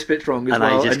 actually, and this bit's wrong as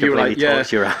well. And you were like, yeah.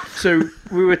 So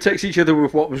we would text each other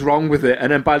with what was wrong with it.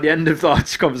 And then by the end of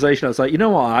that conversation, I was like, you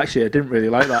know what? Actually, I didn't really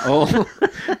like that at all.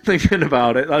 Thinking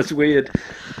about it, that's weird.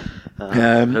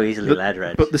 So easily led,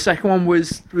 Reg. But the second one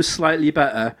was slightly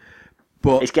better.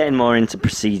 But it's getting more into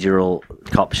procedural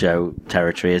cop show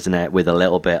territory, isn't it? With a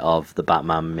little bit of the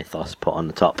Batman mythos put on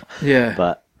the top. Yeah.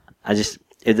 But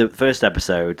in the first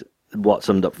episode, what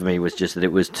summed up for me was just that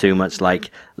it was too much like,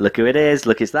 look who it is,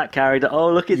 look, it's that character,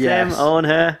 oh, look, it's him, oh, and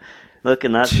her. Look,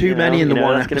 and that's too many in the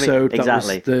one episode.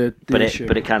 Exactly. The issue.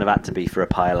 But it kind of had to be for a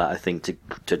pilot, I think,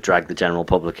 to drag the general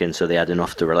public in, so they had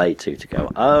enough to relate to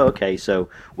go. Oh, okay, so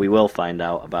we will find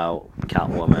out about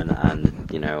Catwoman and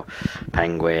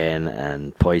Penguin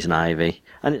and Poison Ivy,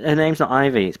 and her name's not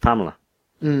Ivy, it's Pamela.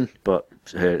 But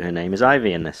her name is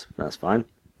Ivy in this. That's fine.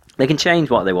 They can change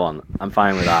what they want. I'm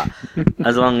fine with that,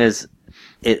 as long as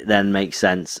it then makes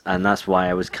sense. And that's why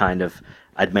I was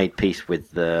I'd made peace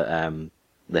with the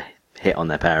hit on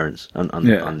their parents,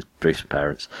 on Bruce's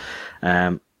parents.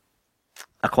 I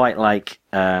quite like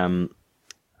the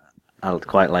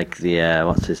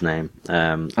what's his name?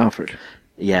 Alfred.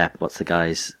 Yeah, what's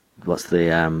the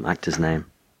actor's name?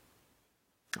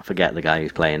 I forget the guy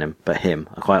who's playing him, but him.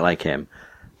 I quite like him.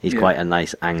 He's quite a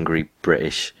nice, angry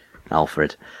British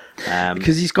Alfred.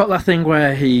 Because he's got that thing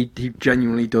where he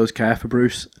genuinely does care for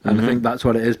Bruce, and I think that's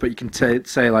what it is. But you can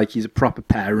say like he's a proper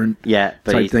parent, but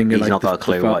type thing. He's like not got a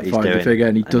clue what he's doing, figure,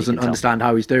 and he doesn't understand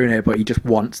how he's doing it, but he just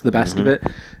wants the best of it.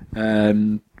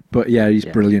 But yeah, he's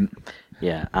brilliant.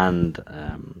 Yeah, and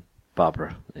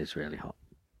Barbara is really hot.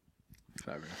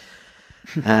 Fair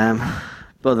enough.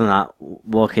 But other than that,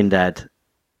 Walking Dead.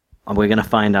 We're going to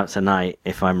find out tonight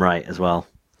if I'm right as well.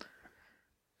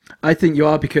 I think you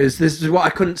are, because this is what I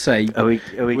couldn't say.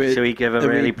 Should we give a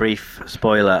really brief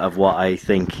spoiler of what I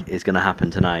think is going to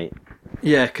happen tonight?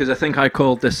 Yeah, because I think I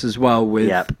called this as well with...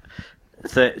 Yep.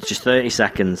 Just 30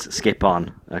 seconds, skip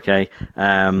on, okay?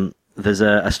 There's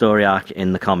a story arc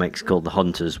in the comics called The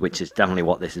Hunters, which is definitely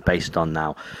what this is based on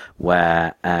now,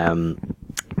 where...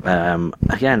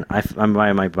 again, I'm why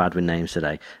am I bad with names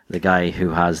today? The guy who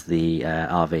has the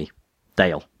RV,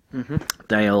 Dale. Mm-hmm.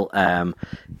 Dale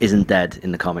isn't dead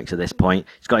in the comics at this point.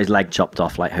 He's got his leg chopped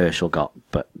off like Herschel got,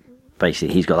 but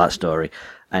basically he's got that story.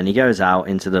 And he goes out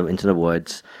into the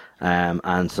woods,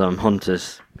 and some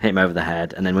hunters hit him over the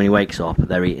head. And then when he wakes up,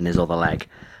 they're eating his other leg.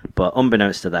 But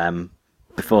unbeknownst to them,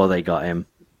 before they got him,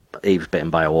 he was bitten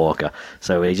by a walker.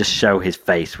 So they just show his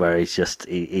face where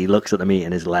he looks at the meat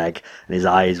in his leg, and his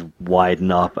eyes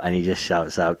widen up, and he just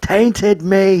shouts out, "Tainted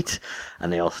meat!"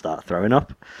 And they all start throwing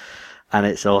up. And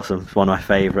it's awesome. It's one of my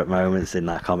favourite moments in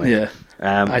that comic. Yeah.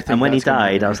 And when he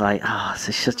died, I was like,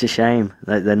 it's such a shame.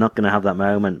 They're not going to have that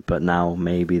moment, but now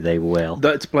maybe they will.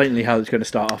 That's blatantly how it's going to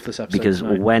start off this episode. Because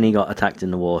tonight. When he got attacked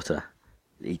in the water,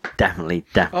 he definitely.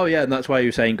 Oh, yeah, and that's why he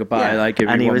was saying goodbye. Yeah. Like, give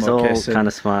and me he one was more all kiss kind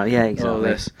of smart. Yeah,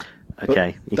 exactly.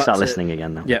 Okay, you can start listening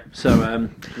again now. Yeah, so...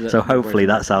 so hopefully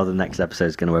that's how the next episode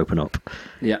is going to open up.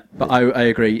 Yeah, but I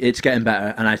agree. It's getting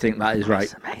better, and I think that is right.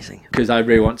 It's amazing. Because I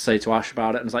really want to say to Ash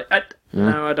about it, and it's like,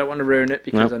 no, I don't want to ruin it,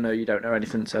 because I know you don't know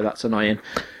anything, so that's annoying.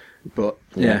 But,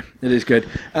 yeah, it is good.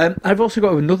 I've also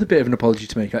got another bit of an apology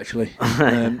to make, actually.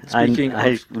 Speaking I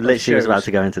of literally shows, was about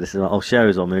to go into this as well. Oh,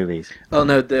 shows or movies? Oh,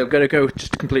 no, they're going to go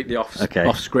just completely off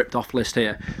script, off list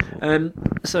here.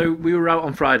 So we were out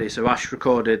on Friday, so Ash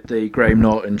recorded the Graham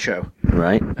Norton show.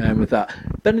 Right. With that.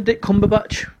 Benedict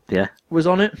Cumberbatch was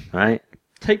on it. Right.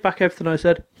 Take back everything I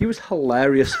said. He was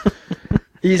hilarious.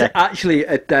 He's actually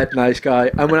a dead nice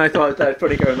guy. And when I thought it was dead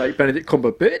funny, going like Benedict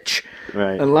Cumberbatch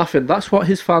and laughing, that's what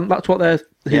his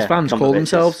fans call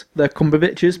themselves. They're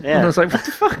Cumberbitches. Yeah. And I was like, what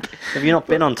the fuck? Have you not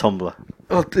been on Tumblr?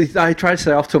 Oh, I tried to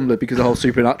stay off Tumblr because of the whole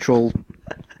supernatural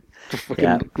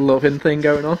fucking loving thing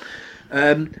going on.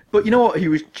 But you know what? He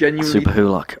was genuinely Super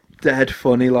Hulock. Dead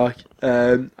funny. Like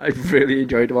I really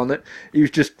enjoyed him on it. He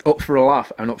was just up for a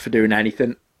laugh and up for doing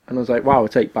anything. And I was like, wow, I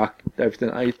take back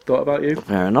everything I thought about you.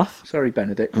 Fair enough. Sorry,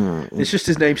 Benedict. It's just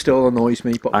his name still annoys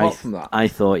me, but apart from that... I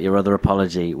thought your other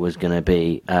apology was going to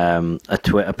be a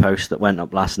Twitter post that went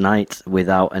up last night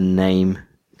without a name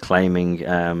claiming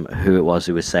who it was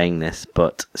who was saying this,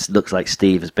 but it looks like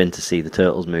Steve has been to see the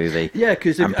Turtles movie. Yeah,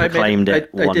 because I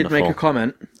did make a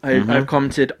comment. I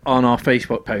commented on our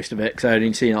Facebook post of it, because I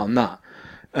hadn't seen it on that.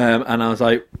 And I was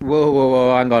like,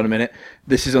 whoa, hang on a minute.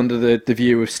 This is under the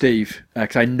view of Steve,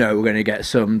 because I know we're going to get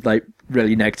some like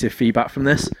really negative feedback from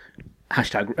this.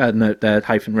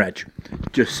 #reg,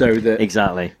 just so that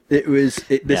exactly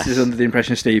this is under the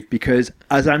impression of Steve, because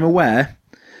as I'm aware,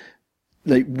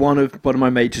 like one of my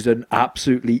mates is an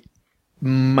absolutely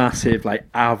massive, like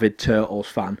avid Turtles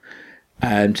fan.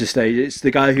 Just it's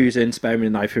the guy who's in Spare Me the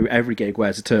Knife, who every gig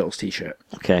wears a Turtles t-shirt.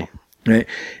 Okay, right?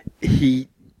 He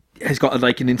has got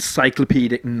like an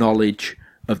encyclopedic knowledge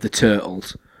of the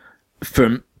Turtles,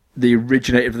 from the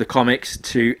originator of the comics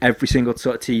to every single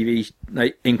sort of TV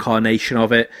like incarnation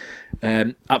of it.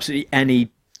 Absolutely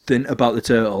anything about the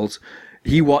Turtles.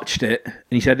 He watched it and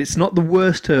he said it's not the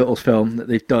worst Turtles film that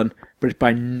they've done, but it's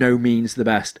by no means the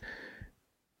best.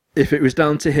 If it was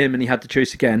down to him and he had the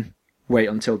choice again, wait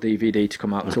until DVD to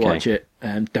come out to watch it,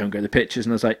 and don't go to the pictures.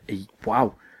 And I was like,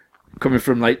 wow. Coming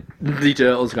from like the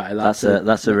Turtles guy, that's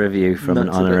a review from an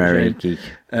honorary geek.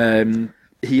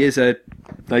 He is like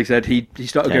I said, he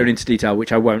started going into detail,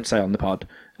 which I won't say on the pod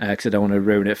because I don't want to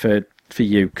ruin it for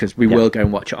you, because we will go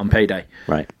and watch it on payday,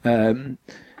 right?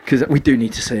 Because we do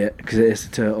need to see it, because it is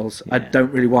the Turtles. I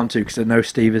don't really want to, because I know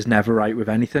Steve is never right with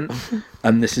anything,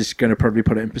 and this is going to probably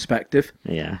put it in perspective.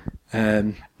 Yeah.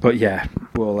 But yeah,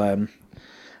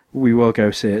 we will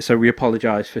go see it. So we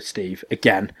apologise for Steve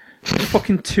again.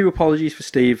 Fucking 2 apologies for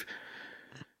Steve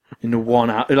in the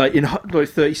 1 hour, like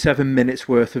 37 minutes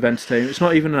worth of entertainment. It's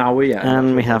not even an hour yet.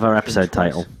 And we have our episode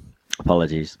title.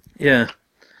 Apologies. Yeah.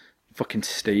 Fucking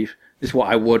Steve is what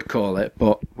I would call it,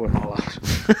 but we're not allowed.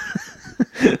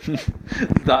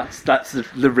 that's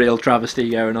the real travesty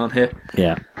going on here.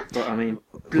 Yeah. But I mean,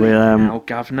 now,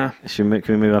 Governor. Can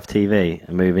we move off TV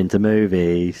and move into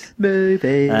movies?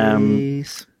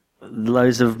 Movies.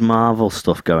 Loads of Marvel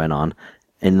stuff going on.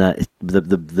 In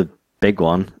the big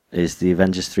one is the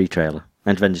Avengers 3 trailer,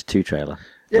 Avengers 2 trailer.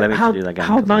 Yeah, how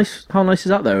nice is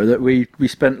that though? That we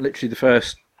spent literally the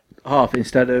first half,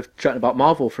 instead of chatting about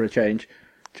Marvel for a change,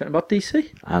 chatting about DC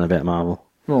and a bit of Marvel.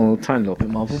 Well, a tiny little bit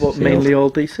of Marvel, but mainly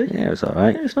all DC. Yeah, it was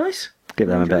alright. Yeah, it was nice. Give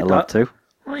them a bit of love too.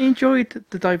 I enjoyed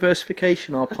the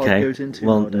diversification our pod goes into.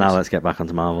 Well, nowadays. now let's get back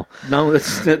onto Marvel. Now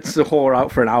let's a whore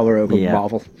out for an hour over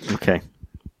Marvel. Okay.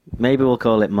 Maybe we'll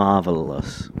call it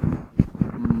Marvelous.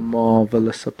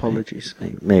 Marvelous apologies.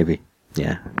 Maybe,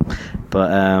 yeah.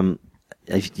 But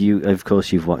of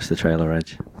course, you've watched the trailer,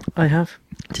 Reg. I have.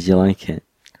 Did you like it?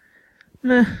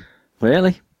 Nah.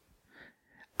 Really?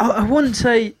 I wouldn't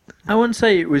say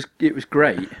it was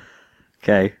great.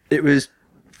 Okay. It was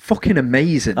fucking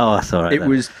amazing. Oh, that's all right. It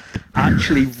was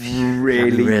actually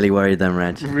really worried then,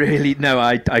 Reg. Really, no,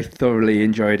 I thoroughly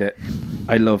enjoyed it.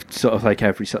 I loved sort of like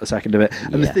every sort of second of it.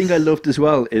 And the thing I loved as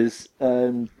well is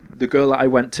the girl that I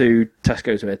went to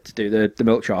Tesco's with to do the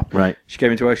milk shop. Right. She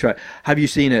came into work. She's like, "Have you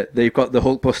seen it? They've got the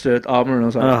Hulkbuster armor." And I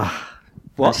was like,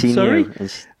 "What? Sorry?"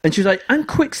 And she was like, "And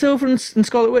Quicksilver and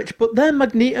Scarlet Witch, but they're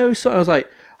Magneto." So I was like,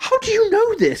 "How do you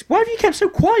know this? Why have you kept so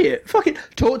quiet? Fucking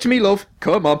talk to me, love.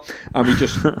 Come on." And we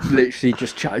just literally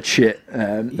just chatted shit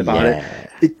about it.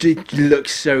 It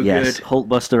looks so good.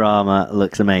 Hulkbuster armor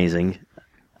looks amazing,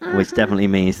 which definitely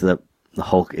means that the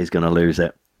Hulk is going to lose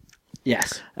it.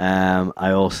 Yes. I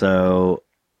also,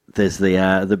 there's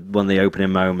the one of the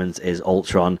opening moments is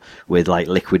Ultron with like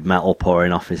liquid metal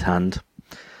pouring off his hand.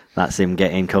 That's him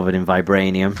getting covered in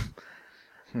vibranium.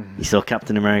 You saw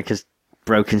Captain America's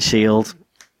broken shield.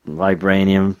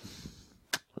 Vibranium.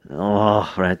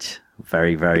 Oh, Reg,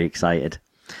 very, very excited.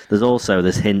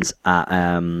 There's hints at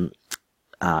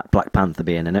Black Panther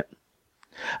being in it.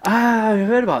 I've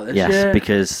heard about this. Yes,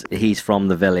 because he's from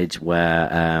the village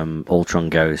where Ultron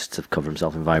goes to cover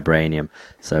himself in vibranium.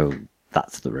 So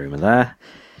that's the rumor there.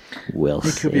 We'll see.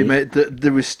 It could be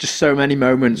there was just so many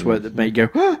moments where that made you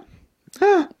go,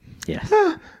 yes.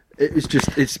 It was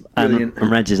just, it's brilliant.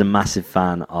 And Reg is a massive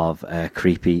fan of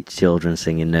creepy children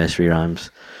singing nursery rhymes.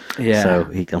 Yeah.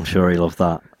 So I'm sure he loved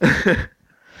that.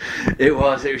 It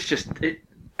was just,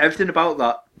 everything about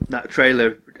that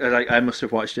trailer, like I must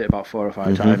have watched it about 4 or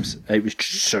 5 times. It was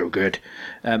just so good.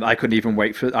 I couldn't even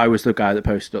wait for, I was the guy that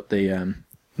posted up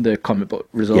the comic book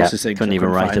resources thing. Couldn't even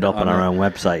write it up on our own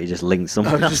website. You just linked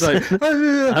something else. I was just like,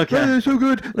 okay, so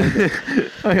good.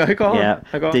 I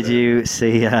got Did you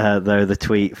see though the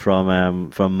tweet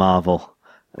from Marvel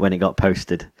when it got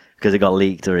posted? because it got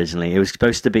leaked originally. It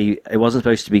wasn't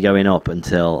supposed to be going up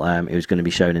until it was going to be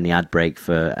shown in the ad break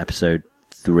for episode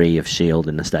 3 of S.H.I.E.L.D.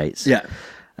 in the States. Yeah.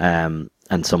 And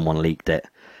someone leaked it.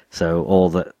 So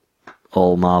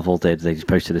all Marvel did, they just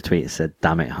posted a tweet that said,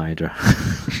 "Damn it, Hydra."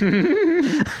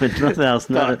 With nothing else,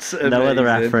 no other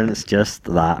reference, just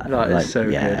that. That is so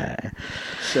good.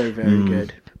 So very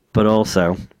good. But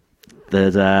also,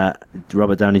 there's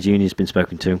Robert Downey Jr. has been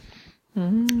spoken to,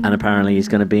 and apparently he's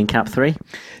going to be in Cap 3.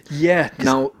 Yeah,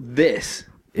 now this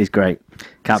is great.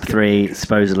 Cap 3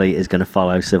 supposedly is going to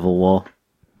follow Civil War.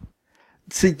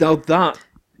 See, now that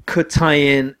could tie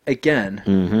in again.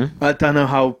 Mm-hmm. I don't know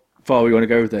how far we want to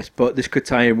go with this, but this could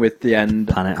tie in with the end.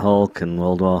 Planet Hulk and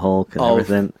World War Hulk and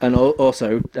everything. And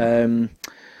also,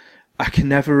 I can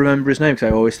never remember his name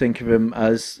because I always think of him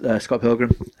as Scott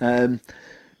Pilgrim.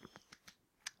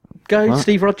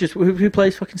 Steve Rogers, who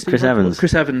plays fucking Steve Chris Rogers? Evans.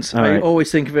 Chris Evans. All right. I always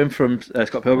think of him from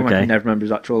Scott Pilgrim. Okay. I can never remember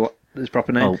his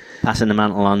proper name. Oh, passing the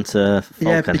mantle on to Falcon.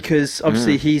 Yeah, because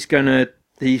obviously he's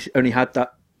only had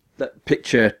that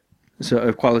picture sort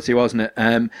of quality, wasn't it?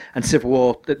 And Civil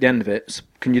War at the end of it.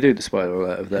 Can you do the spoiler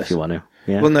alert of this? If you want to.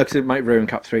 Yeah. Well, no, because it might ruin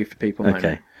Cap 3 for people.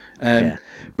 Okay.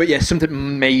 But yeah,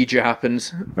 something major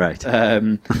happens. Right.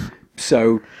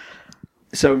 So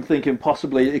I'm thinking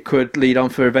possibly it could lead on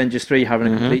for Avengers 3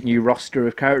 having a complete new roster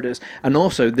of characters. And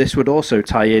also, this would also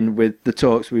tie in with the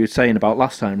talks we were saying about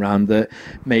last time round that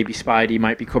maybe Spidey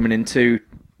might be coming into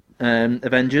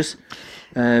Avengers.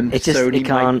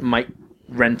 Sony might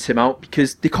rent him out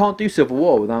because they can't do Civil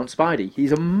War without Spidey.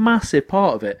 He's a massive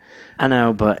part of it. I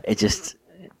know, but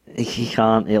he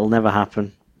can't. It'll never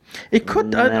happen. It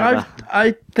could.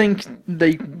 I think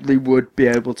they would be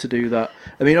able to do that.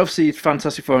 I mean, obviously,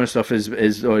 Fantastic Four and stuff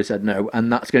is already said no,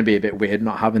 and that's going to be a bit weird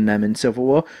not having them in Civil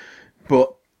War.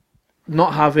 But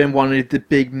not having one of the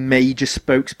big major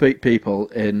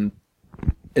spokespeople in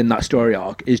that story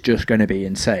arc is just going to be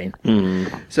insane.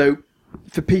 So,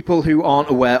 for people who aren't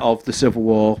aware of the Civil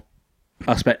War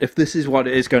aspect, if this is what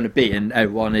it is going to be, and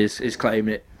everyone is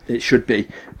claiming it should be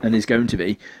and is going to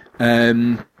be.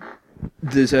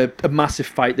 There's a massive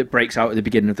fight that breaks out at the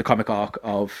beginning of the comic arc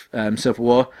of Civil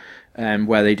War,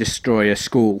 where they destroy a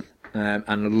school and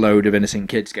a load of innocent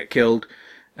kids get killed.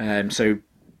 So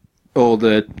all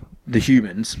the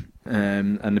humans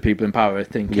and the people in power are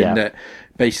thinking that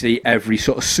basically every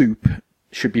sort of soup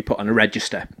should be put on a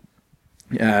register.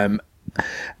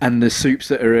 And the soups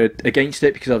that are against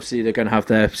it, because obviously they're going to have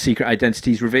their secret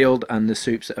identities revealed, and the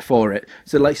soups that are for it.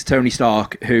 So like Tony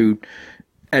Stark, who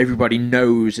everybody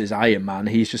knows is Iron Man,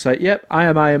 he's just like, yep, I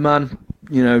am Iron Man.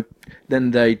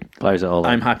 Then they blows it all.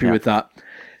 I'm happy with that.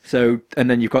 So, and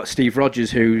then you've got Steve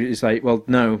Rogers, who is like, well,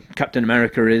 no, Captain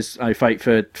America is, I fight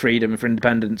for freedom and for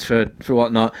independence, for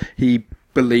whatnot. He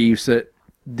believes that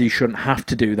they shouldn't have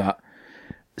to do that.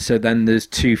 So then there's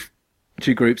two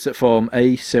groups that form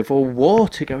a civil war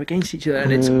to go against each other,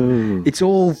 and it's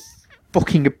all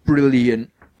fucking a brilliant,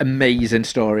 amazing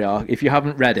story arc. If you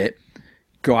haven't read it,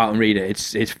 go out and read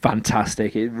it. It's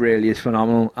fantastic. It really is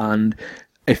phenomenal. And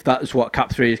if that's what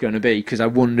Cap 3 is going to be, because I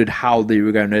wondered how they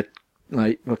were going to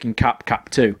fucking Cap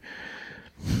 2.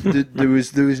 there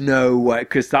was no way,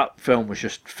 because that film was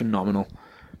just phenomenal.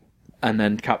 And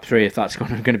then Cap 3, if that's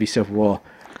going to be Civil War,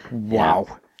 wow.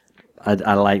 Yeah.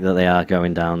 I like that they are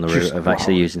going down the route of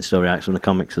actually using story arcs from the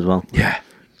comics as well. Yeah.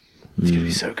 It's going to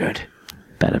be so good.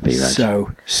 Better be, Reg.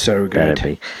 So good. Better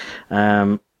be.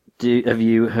 Have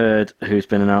you heard who's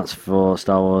been announced for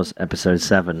Star Wars Episode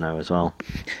 7 now as well?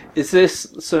 Is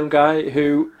this some guy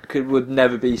who would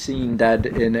never be seen dead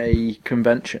in a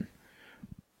convention?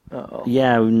 Uh-oh.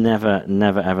 Yeah, we never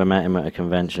ever met him at a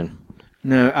convention.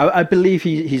 No, I believe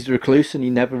he's a recluse and he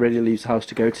never really leaves the house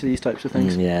to go to these types of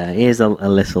things. Yeah, he is a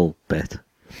little bit.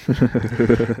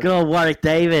 Go on, Warwick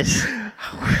Davis.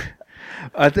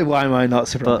 Why am I not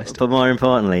surprised? But more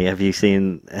importantly, have you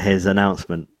seen his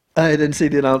announcement? I didn't see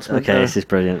the announcement. Okay, This is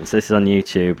brilliant. So this is on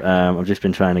YouTube. I've just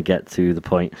been trying to get to the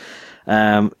point.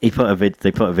 They put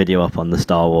a video up on the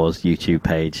Star Wars YouTube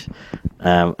page,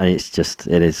 and it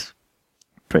is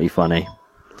pretty funny.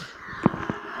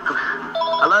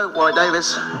 Hello, Warwick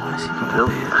Davis.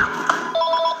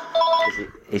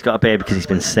 He's got a beard because he's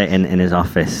been sitting in his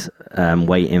office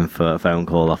waiting for a phone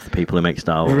call off the people who make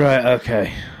Star Wars. Right,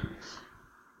 okay.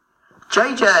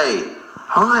 JJ,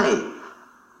 hi.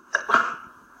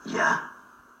 Yeah.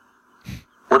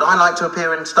 Would I like to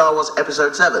appear in Star Wars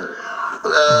Episode 7?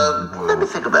 Let me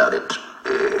think about it.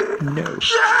 No.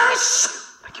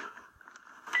 Yes! Thank you.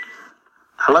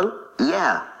 Hello?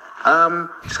 Yeah.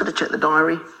 Just gotta check the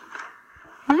diary.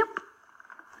 Yep.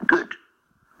 Good.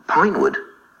 Pinewood.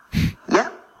 Yeah,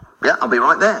 I'll be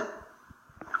right there.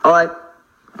 All right.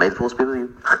 May the force be with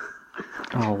you.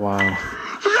 Oh wow.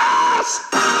 Yes!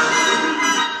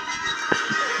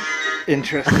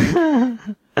 Interesting.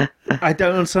 I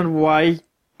don't understand why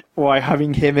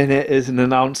having him in it is an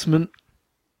announcement.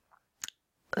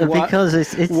 Because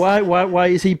it's Why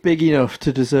is he big enough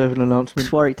to deserve an announcement?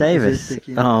 It's Warwick Davis.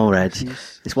 Oh, Reg.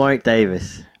 It's Warwick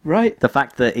Davis. Right. The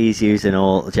fact that he's using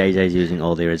JJ's using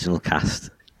all the original cast.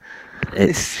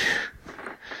 It's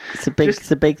a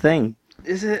big thing.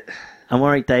 Is it? And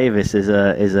Warwick Davis is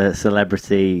a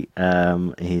celebrity.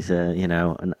 He's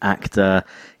an actor.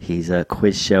 He's a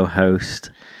quiz show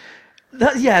host.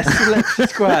 Selection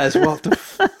Squares. What the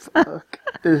fuck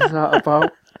is that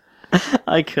about?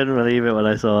 I couldn't believe it when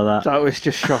I saw that. That was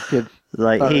just shocking.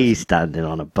 He's standing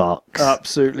on a box.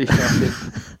 Absolutely shocking.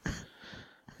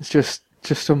 It's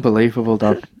just unbelievable,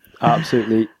 Dad.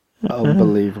 Absolutely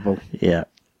unbelievable. Yeah.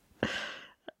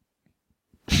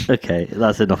 Okay,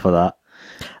 that's enough of that.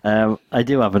 I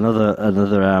do have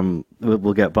another.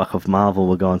 We'll get back off Marvel.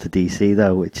 We'll go on to DC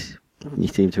though, which you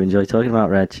seem to enjoy talking about,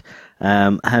 Reg.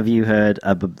 Have you heard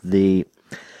about the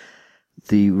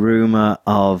rumor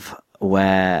of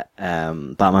where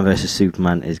Batman vs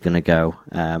Superman is going to go?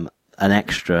 An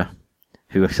extra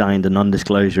who signed a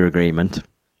non-disclosure agreement,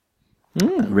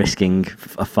 risking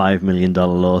a $5 million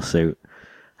lawsuit,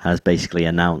 has basically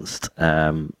announced.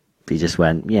 He just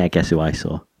went, yeah, guess who I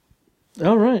saw?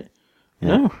 Oh, right.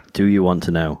 Yeah. No. Do you want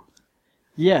to know?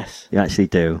 Yes. You actually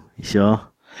do. You sure?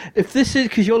 If this is,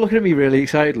 because you're looking at me really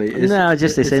excitedly. No,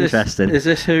 just it's interesting. Is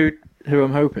this who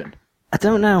I'm hoping? I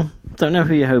don't know. Don't know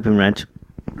who you're hoping, Reg.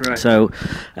 Right. So,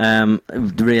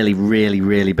 really, really,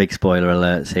 really big spoiler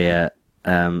alerts here.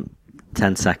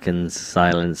 10 seconds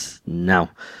silence now.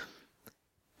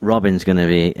 Robin's going to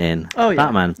be in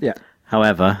Batman. Yeah.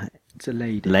 However, it's a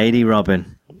lady. Lady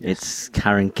Robin. Yes. It's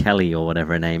Karen Kelly or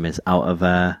whatever her name is out of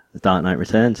The Dark Knight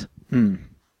Returns. Okay,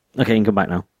 you can come back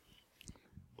now.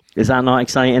 Is that not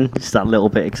exciting? Just that little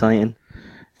bit exciting?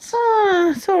 It's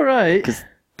all right. Because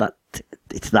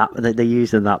it's that they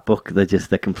use in that book. They're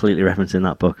completely referencing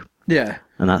that book. Yeah.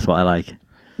 And that's what I like.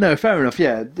 No, fair enough.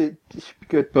 Yeah, it should be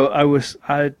good. But I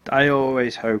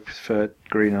always hoped for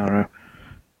Green Arrow.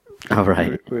 All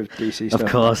right. With DC stuff. Of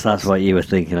course, that's what you were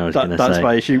thinking. I was going to say. That's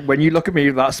my issue. When you look at me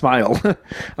with that smile,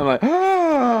 I'm like,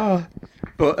 ah.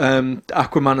 But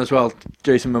Aquaman as well,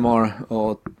 Jason Momoa,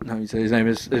 or how you say his name,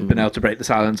 has been able to break the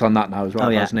silence on that now as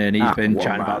well, hasn't he? And he's been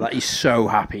chatting about that. He's so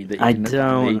happy that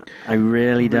I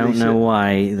really don't know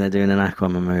why they're doing an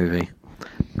Aquaman movie.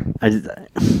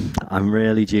 I'm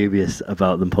really dubious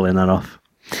about them pulling that off.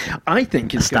 I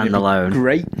think it's standalone.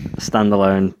 Great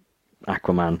standalone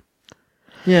Aquaman.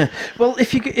 Yeah. Well,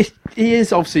 if he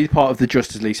is obviously part of the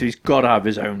Justice League, so he's got to have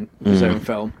his own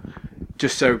film,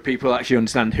 just so people actually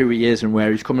understand who he is and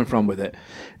where he's coming from with it.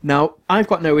 Now, I've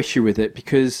got no issue with it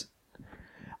because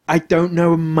I don't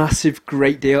know a massive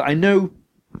great deal. I know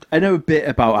a bit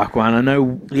about Aquaman. I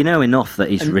know enough that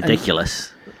he's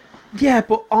ridiculous. Yeah,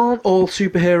 but aren't all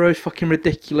superheroes fucking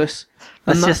ridiculous?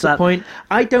 And that's the point.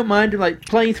 I don't mind him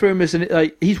playing through him as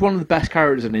he's one of the best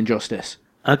characters in Injustice.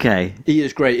 Okay. He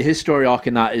is great. His story arc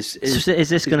in that is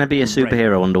this going to be a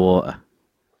superhero underwater?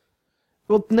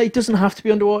 Well, no, he doesn't have to be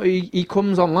underwater. He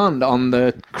comes on land on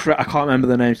the... I can't remember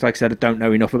the names. Like I said, I don't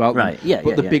know enough about them. Right, yeah,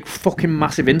 But the big fucking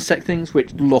massive insect things,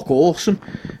 which look awesome.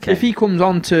 Okay. If he comes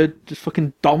on to just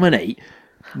fucking dominate,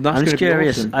 that's going to be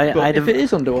awesome. If it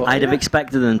is underwater... I'd have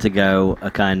expected them to go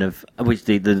a kind of... Which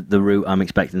the route I'm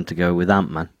expecting them to go with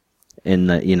Ant-Man. In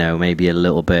that, maybe a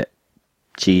little bit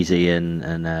cheesy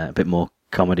and a bit more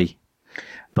comedy.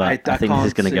 But I think this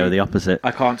is going to go the opposite.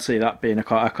 I can't see that being a...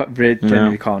 I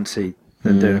genuinely can't see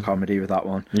them doing a comedy with that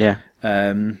one. Yeah.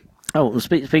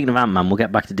 Speaking of Ant-Man, we'll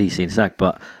get back to DC in a sec,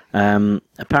 but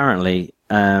apparently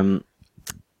for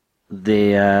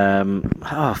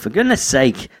goodness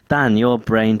sake, Dan, your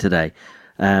brain today.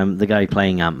 The guy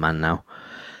playing Ant-Man now.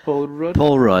 Paul Rudd.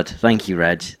 Paul Rudd. Thank you,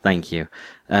 Reg. Thank you.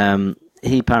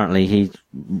 He's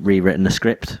rewritten a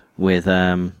script with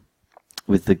the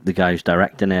guy who's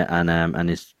directing it and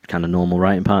his kind of normal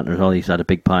writing partner as well. He's had a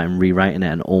big part in rewriting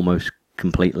it and almost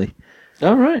completely.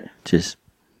 Oh, right. Just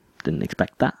didn't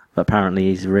expect that. But apparently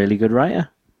he's a really good writer.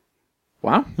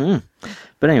 Wow.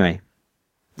 But anyway,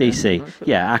 DC.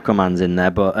 Yeah, Aquaman's in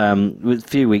there. But a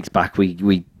few weeks back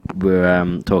we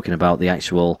were talking about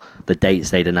the dates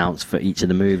they'd announced for each of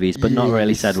the movies, but not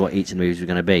really said what each of the movies were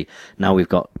going to be. Now we've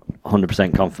got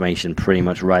 100% confirmation pretty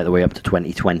much right the way up to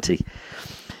 2020.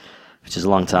 Which is a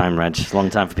long time, Reg. It's a long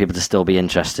time for people to still be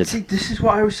interested. See, this is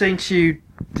what I was saying to you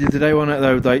the other day on it,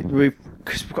 though.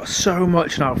 Because we've got so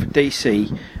much now for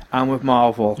DC and with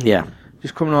Marvel. Yeah.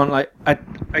 Just coming on, I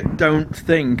don't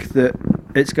think that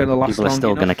it's going to last People are long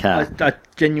still enough. gonna care. I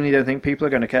genuinely don't think people are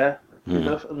going to care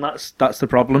enough, and that's the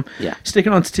problem. Yeah.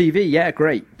 Sticking on to TV, yeah,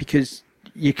 great, because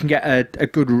you can get a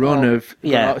good run of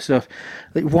a lot of stuff.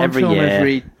 Like one Every film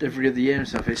year. every other year and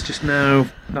stuff. It's just no.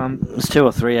 There's 2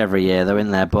 or 3 every year, though,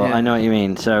 in there, but Yeah. I know what you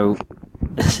mean. So,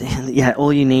 yeah,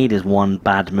 all you need is one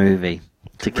bad movie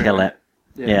to kill it.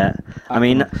 Yeah. I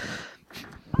mean,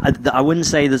 I wouldn't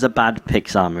say there's a bad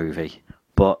Pixar movie,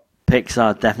 but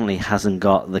Pixar definitely hasn't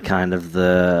got the kind of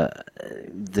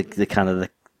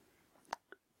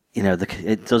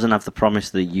it doesn't have the promise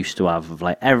that it used to have of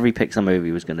like every Pixar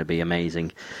movie was going to be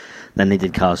amazing. Then they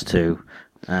did Cars 2,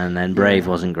 and then Brave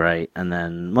wasn't great, and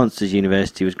then Monsters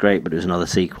University was great, but it was another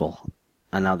sequel.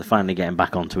 And now they're finally getting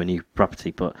back onto a new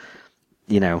property, but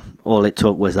all it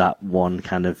took was that one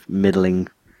kind of middling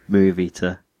movie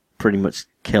to pretty much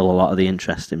kill a lot of the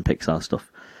interest in Pixar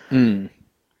stuff.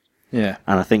 Yeah,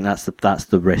 and I think that's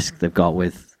the risk they've got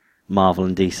with Marvel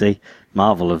and DC.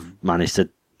 Marvel have managed to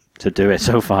do it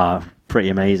so far pretty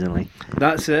amazingly.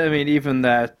 that's it. I mean, even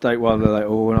they're like,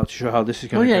 we're not sure how this is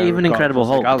going to go. Even Incredible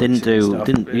Hulk It's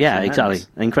exactly.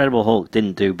 Incredible Hulk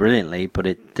didn't do brilliantly, but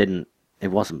it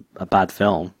wasn't a bad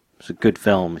film. It was a good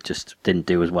film. It just didn't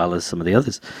do as well as some of the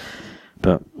others.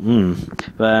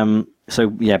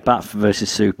 So yeah, Bat vs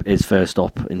Soup is first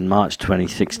up in March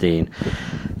 2016.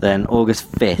 Then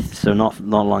August 5th, so not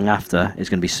long after, is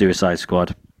going to be Suicide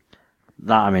Squad.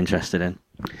 That I'm interested in.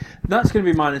 That's going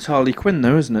to be minus Harley Quinn,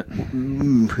 though, isn't it?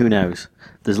 Who knows?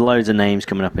 There's loads of names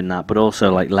coming up in that, but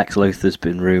also like Lex Luthor's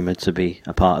been rumoured to be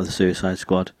a part of the Suicide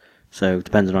Squad. So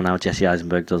depending on how Jesse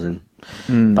Eisenberg does in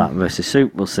Bat vs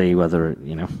Soup, we'll see whether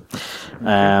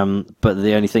But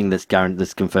the only thing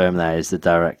that's confirmed there is the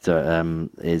director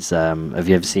have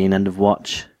you ever seen End of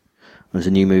Watch? There's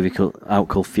a new movie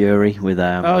called Fury with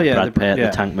Brad Pitt, the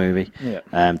tank movie.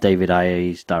 Yeah. David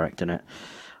Ayer's directing it.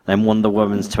 Then Wonder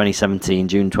Woman's 2017,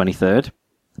 June 23rd.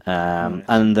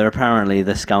 And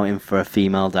they're scouting for a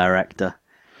female director.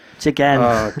 Which again...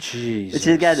 Oh, jeez. Which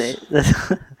again,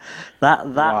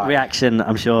 that reaction,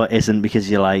 I'm sure, isn't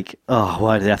because you're like, oh,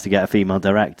 why do they have to get a female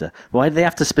director? Why do they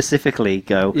have to specifically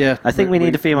go, I think we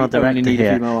need a female director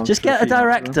here. Just get a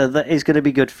director that is going to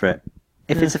be good for it.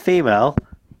 If it's a female,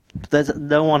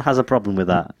 no one has a problem with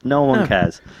that. No one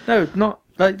cares. No, not...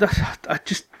 Like,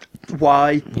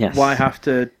 why have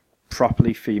to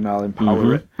properly female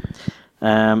empower it?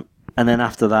 And then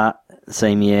after that,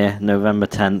 same year, November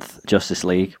 10th, Justice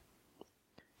League.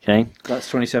 Okay, that's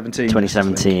 2017.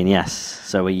 2017, yes.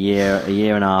 So a year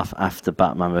and a half after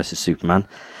Batman vs Superman.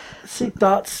 See,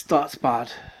 that's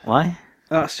bad. Why?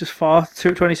 That's just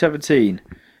 2017.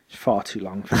 It's far too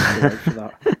long for me to wait for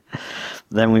that.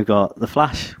 Then we've got The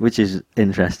Flash, which is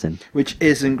interesting. Which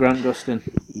isn't Grant Gustin.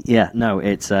 Yeah, no,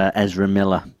 it's Ezra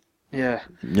Miller. Yeah.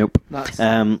 Nope.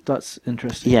 That's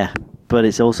interesting. Yeah, but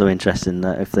it's also interesting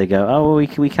that if they go,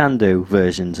 we can do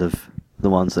versions of the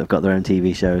ones that have got their own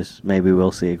TV shows, maybe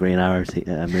we'll see a Green Arrow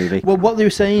movie. Well, what they were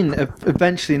saying,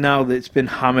 eventually now that it's been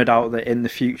hammered out that in the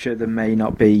future there may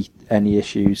not be any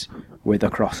issues with a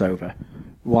crossover.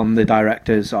 One of the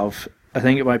directors of, I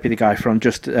think it might be the guy from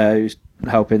who's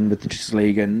helping with the Justice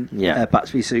League and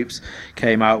Bats v Soups,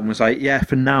 came out and was like, yeah,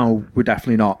 for now we're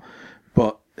definitely not.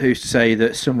 But who's to say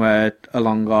that somewhere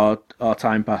along our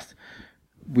time path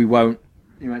we won't?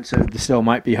 You went, so there still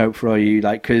might be hope for you,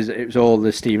 like, because it was all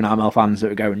the Stephen Amell fans that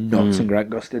were going nuts and Grant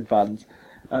Gustin fans,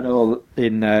 and all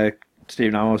in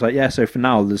Stephen Amell was like, yeah, so for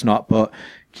now there's not, but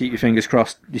keep your fingers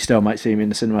crossed, you still might see him in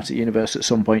the cinematic universe at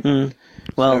some point.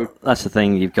 Well, that's the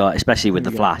thing you've got, especially with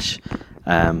the Flash.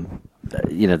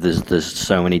 There's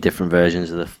so many different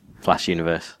versions of the Flash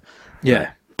universe.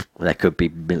 Yeah, there could be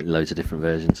loads of different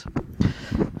versions.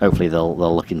 Hopefully they'll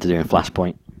look into doing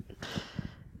Flashpoint.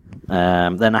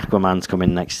 Then Aquaman's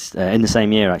coming next in the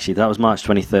same year, actually. That was March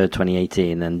 23rd,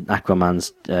 2018. Then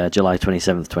Aquaman's July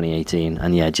 27th, 2018.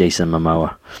 And Jason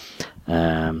Momoa.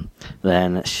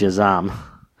 Then Shazam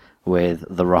with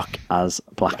The Rock as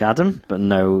Black Adam, but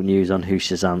no news on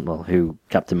who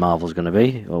Captain Marvel's going to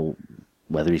be, or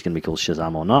whether he's going to be called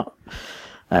Shazam or not.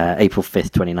 April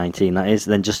 5th, 2019, that is.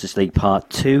 Then Justice League Part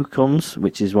 2 comes,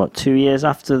 which is 2 years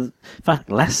after... In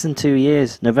fact, less than 2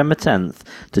 years. November 10th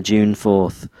to June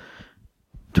 4th,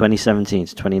 2017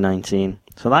 to 2019.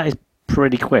 So that is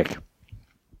pretty quick.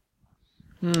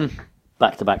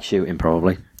 Back-to-back shooting,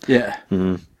 probably. Yeah.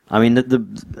 I mean,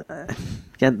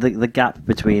 the gap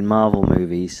between Marvel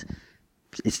movies,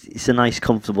 it's a nice,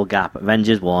 comfortable gap.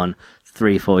 Avengers 1...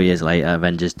 3-4 years later,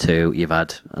 Avengers 2, you've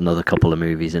had another couple of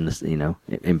movies in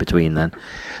between then.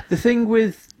 The thing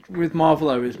with Marvel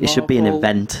though is it should be an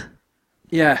event.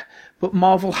 Yeah, but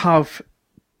Marvel have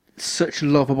such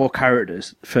lovable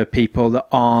characters for people that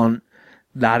aren't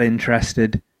that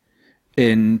interested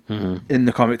in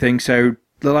the comic thing. So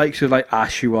the likes of like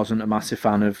Ash, who wasn't a massive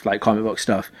fan of like comic book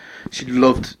stuff, she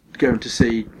loved going to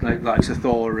see like likes of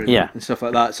Thor and stuff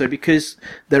like that. So because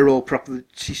they're all properly,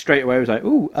 she straight away was like,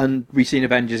 "Ooh!" And we seen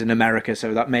Avengers in America,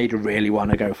 so that made her really want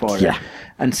to go for it.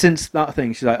 And since that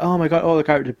thing, she's like, "Oh my god, all the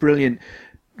characters are brilliant."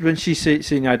 When she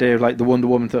seen the idea of like the Wonder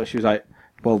Woman, thought she was like,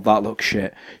 "Well, that looks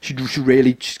shit."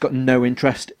 She's got no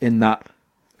interest in that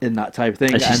type of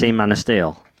thing. Has she seen Man of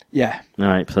Steel? Yeah. All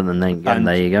right, so then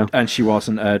there you go. And she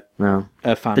wasn't a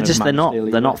fan.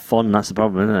 They're not fun. That's the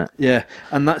problem, isn't it? Yeah,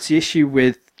 and that's the issue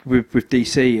with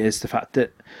DC, is the fact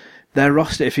that their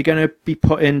roster, if you're going to be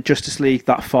putting Justice League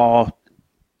that far,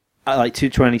 like to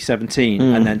 2017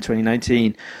 and then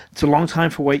 2019, it's a long time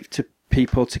for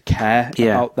people to care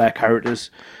about their characters.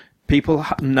 People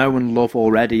know and love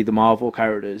already the Marvel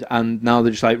characters, and now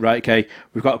they're just like, right, okay,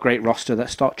 we've got a great roster,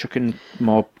 let's start chucking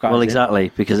more guys in. Exactly,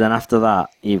 because then after that,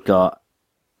 you've got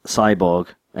Cyborg,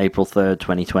 April 3rd,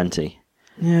 2020.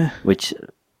 Yeah. Which,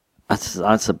 that's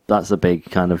a big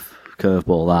kind of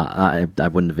curveball that I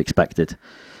wouldn't have expected.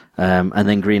 And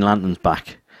then Green Lantern's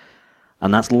back.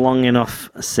 And that's long enough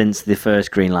since the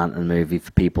first Green Lantern movie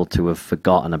for people to have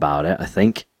forgotten about it, I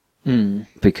think.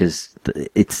 Because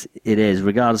it is,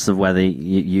 regardless of whether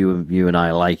you and I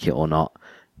like it or not,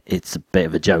 it's a bit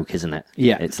of a joke, isn't it?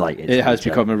 Yeah, it has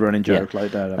become a running joke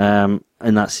like that.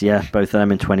 And that's both of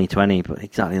them in 2020. But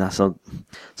exactly,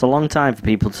 it's a long time for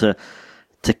people to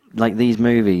like these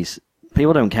movies.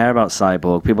 People don't care about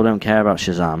Cyborg. People don't care about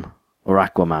Shazam or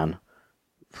Aquaman.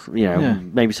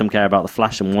 Maybe some care about the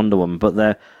Flash and Wonder Woman, but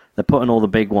they're putting all the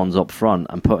big ones up front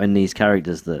and putting these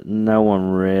characters that no one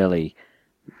really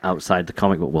outside the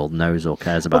comic book world knows or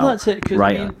cares about. Well, that's it.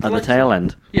 At the tail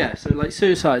end. Yeah, so like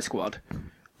Suicide Squad,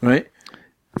 right?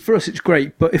 For us, it's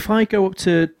great, but if I go up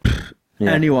to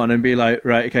anyone and be like,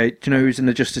 right, okay, do you know who's in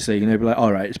the Justice League? And they'll be like,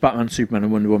 all right, it's Batman, Superman,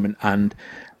 and Wonder Woman, and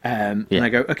I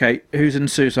go, okay, who's in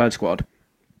Suicide Squad?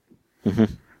 Yeah.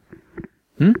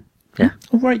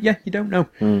 Oh, right, yeah, you don't know.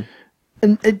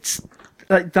 And it's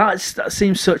like that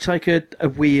seems such like a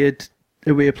weird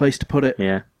place to put it.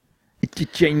 Yeah.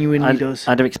 It genuinely does.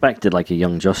 I'd have expected like a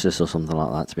Young Justice or something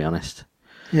like that, to be honest.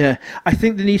 Yeah, I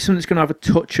think they need something that's going to have a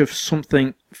touch of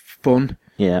something fun.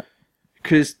 Yeah.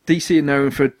 Because DC are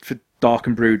known for dark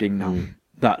and brooding now.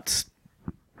 That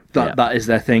is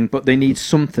their thing, but they need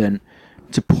something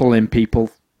to pull in people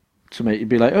to make you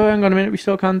be like, oh, hang on a minute, we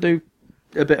still can do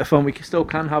a bit of fun. We still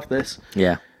can have this.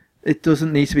 Yeah. It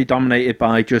doesn't need to be dominated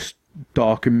by just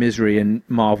dark and misery, and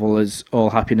Marvel is all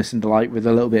happiness and delight with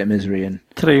a little bit of misery. And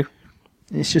true.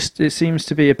 It's just, it seems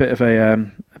to be a bit of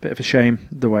a shame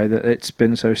the way that it's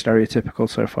been so stereotypical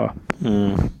so far.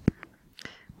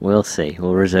 We'll see.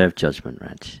 We'll reserve judgment,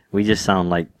 Reg. We just sound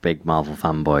like big Marvel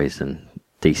fanboys and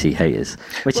DC haters,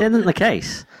 which isn't the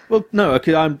case. Well, no,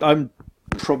 okay, I'm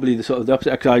probably the sort of the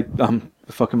opposite. Because I'm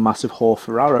a fucking massive whore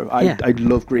for Arrow. I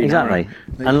love Green Arrow.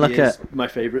 Exactly. And look at my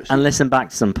favourite. And listen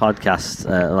back to some podcasts,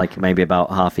 like maybe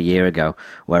about half a year ago,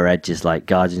 where Edge is like,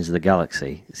 Guardians of the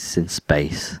Galaxy, it's in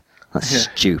space. That's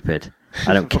stupid.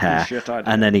 I don't care.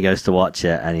 And then he goes to watch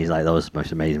it, and he's like, that was the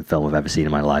most amazing film I've ever seen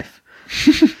in my life.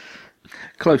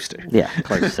 Close to. Yeah,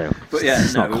 close to. But yeah,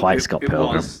 it's not quite Scott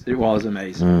Pilgrim. It was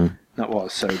amazing. That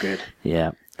was so good.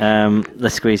 Yeah.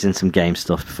 Let's squeeze in some game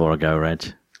stuff before I go, Reg.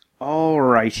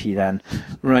 Alrighty then.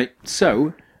 Right,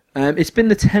 so it's been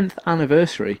the 10th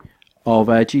anniversary of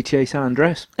GTA San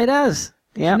Andreas. It has.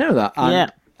 Yeah. Did you know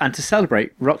that? And to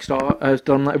celebrate, Rockstar has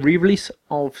done a re-release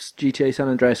of GTA San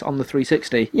Andreas on the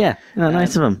 360. Yeah,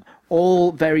 nice of them.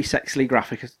 All very sexily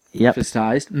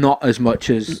graphicised, not as much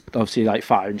as obviously like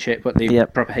Fire and shit, but they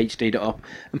proper HD'd it up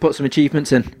and put some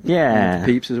achievements in. Yeah, for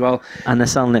peeps as well. And they're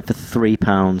selling it for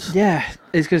 £3. Yeah,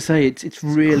 I was gonna say it's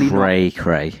really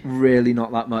cray. Really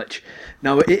not that much.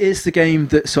 Now it is the game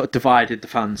that sort of divided the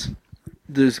fans.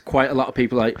 There's quite a lot of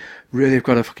people like, really, I've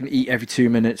got to fucking eat every 2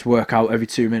 minutes, work out every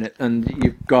 2 minutes, and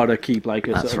you've got to keep like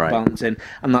a sort of balance in,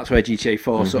 and that's where GTA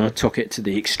 4 sort of took it to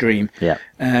the extreme. Yeah.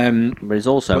 But it's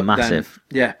also massive.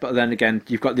 But then again,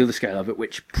 you've got the other scale of it,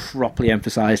 which properly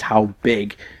emphasised how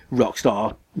big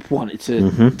Rockstar wanted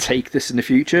to take this in the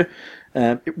future.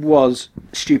 It was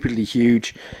stupidly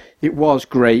huge. It was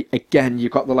great. Again,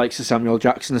 you've got the likes of Samuel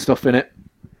Jackson and stuff in it.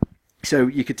 So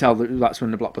you could tell that that's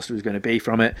when the blockbuster was going to be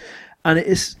from it. And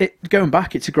going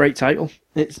back, it's a great title.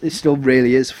 It still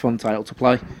really is a fun title to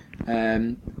play.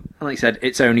 And like I said,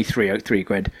 it's only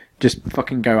 £3 Just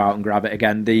fucking go out and grab it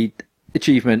again. The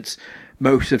achievements,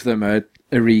 most of them are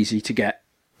easy to get.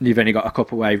 You've only got a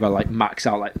couple where you've got to like max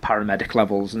out like the paramedic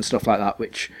levels and stuff like that,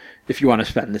 which if you want to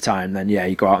spend the time, then yeah,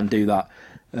 you go out and do that.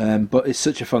 But it's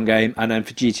such a fun game. And then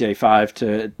for GTA 5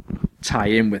 to tie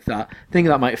in with that, I think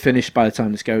that might have finished by the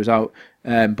time this goes out.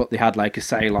 But they had like a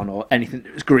sale on or anything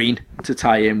that was green to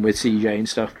tie in with CJ and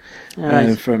stuff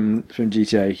from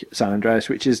GTA San Andreas,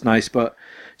 which is nice. But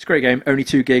it's a great game. Only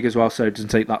 2 gig as well, so it doesn't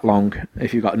take that long.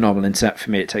 If you've got a normal internet,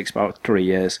 for me, it takes about 3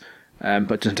 years.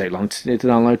 But it doesn't take long to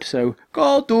download. So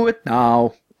go do it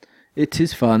now. It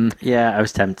is fun. Yeah, I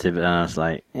was tempted, but then I was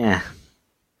like, yeah.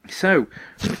 So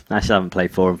I still haven't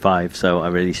played 4 and 5, so I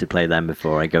really should play them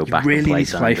before I go back really and play need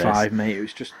to play San Andreas. 5, mate. It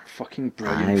was just fucking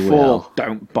brilliant. I 4, will.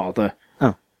 don't bother.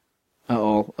 Oh. At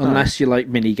all. Unless you like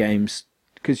mini games.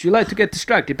 Because you like to get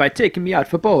distracted by taking me out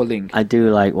for bowling. I do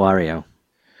like Wario.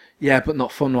 Yeah, but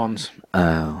not fun ones.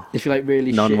 Oh. If you like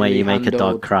really None where shitty you make a handled-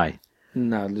 dog cry.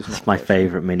 No, there's not. It's my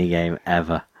favourite mini game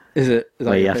ever. Is it? Is that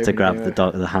Where you your have to favourite grab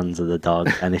game? the hands of the dog,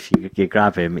 and if you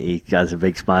grab him, he has a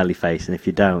big smiley face, and if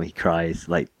you don't, he cries,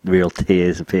 like real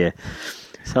tears appear.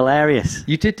 It's hilarious.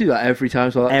 You did do that every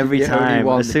time. So that's Every the only time.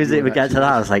 one As soon as that it you would get to that,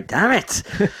 I was like, damn it!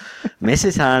 Miss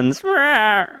his hands.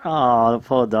 Oh, the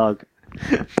poor dog.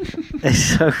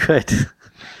 It's so good.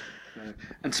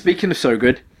 And speaking of so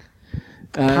good,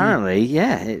 Apparently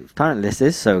this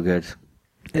is so good.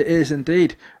 it is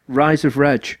indeed. Rise of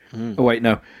Reg. Oh wait,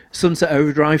 no. Sunset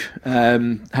Overdrive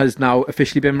has now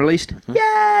officially been released.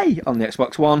 Yay! On the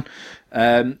Xbox One.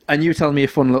 And you were telling me a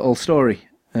fun little story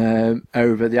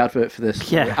over the advert for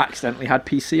this. Yeah. It accidentally had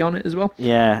PC on it as well.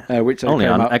 Yeah. Which Only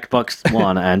came on out, Xbox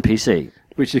One and PC.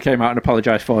 which they came out and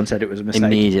apologised for and said it was a mistake.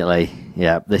 Immediately,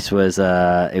 yeah. This was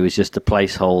it was just a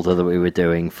placeholder that we were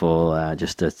doing for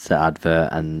just to advert,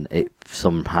 and it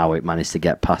somehow it managed to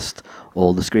get past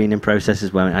all the screening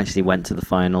processes when it actually went to the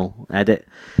final edit.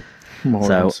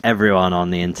 Morons. So everyone on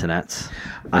the internet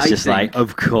was I just think- like,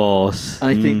 of course.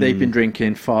 I think they've been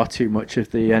drinking far too much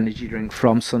of the energy drink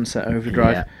from Sunset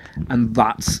Overdrive, and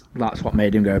that's what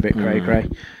made him go a bit cray-cray.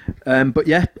 But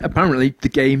yeah, apparently the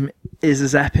game is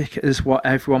as epic as what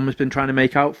everyone has been trying to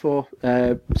make out for.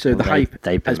 So the hype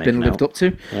they've been has been making lived out. up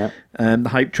to. Yeah. The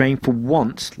hype train for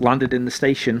once landed in the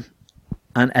station,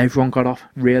 and everyone got off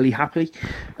really happy.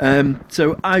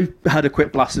 So I had a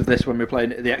quick blast of this when we were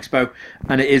playing it at the Expo,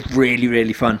 and it is really,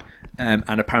 really fun. And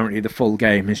apparently the full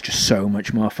game is just so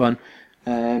much more fun.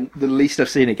 The least I've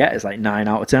seen it get is like 9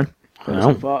 out of 10. Wow.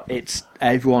 So far,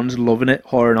 everyone's loving it,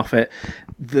 whoring off it.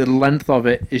 The length of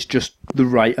it is just the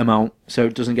right amount, so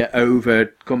it doesn't get over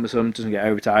cumbersome, doesn't get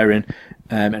over tiring,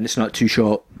 and it's not too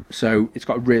short. So it's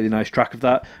got a really nice track of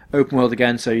that. Open world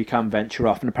again, so you can venture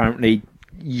off, and apparently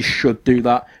you should do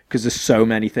that because there's so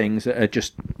many things that are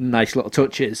just nice little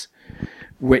touches,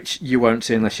 which you won't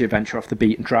see unless you venture off the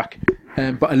beaten track.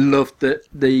 But I loved that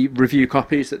the review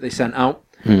copies that they sent out.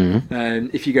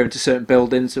 If you go into certain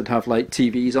buildings, they'd have like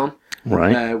TVs on,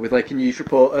 Right. with like a news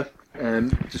reporter,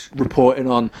 just reporting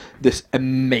on this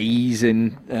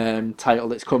amazing title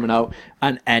that's coming out,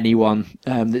 and anyone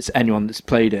that's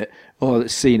played it or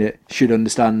that's seen it should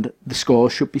understand the score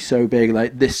should be so big.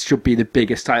 Like, this should be the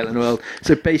biggest title in the world.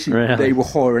 So basically, Really? they were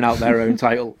whoring out their own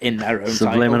title in their own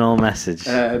Subliminal message.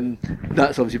 title.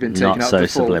 That's obviously been taken Not out so the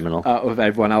full subliminal. out of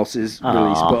everyone else's Aw.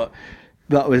 release, but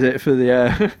that was it for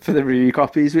the for the review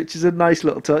copies, which is a nice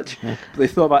little touch. But they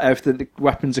thought about everything. The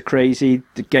weapons are crazy.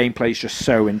 The gameplay is just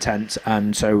so intense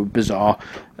and so bizarre.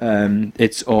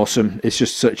 It's awesome. It's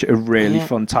just such a really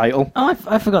fun title. Oh,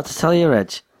 I forgot to tell you,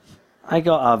 Reg. I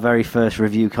got our very first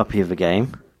review copy of the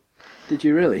game. Did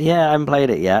you really? Yeah, I haven't played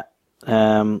it yet.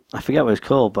 I forget what it's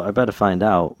called, but I better find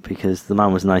out because the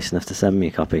man was nice enough to send me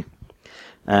a copy.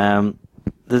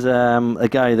 There's a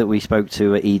guy that we spoke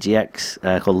to at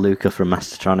E.G.E.K called Luca from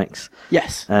Mastertronics.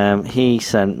 Yes. He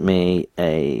sent me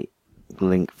a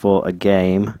link for a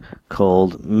game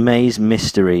called Maze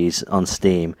Mysteries on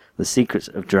Steam: The Secrets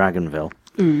of Dragonville.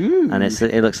 Ooh. And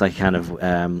it looks like kind of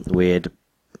weird,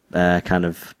 kind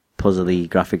of puzzly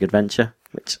graphic adventure,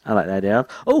 which I like the idea of.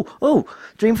 Oh,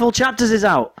 Dreamfall Chapters is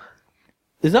out.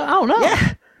 Is that out now?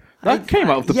 Yeah, That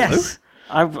came out of the blue. yes.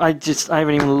 I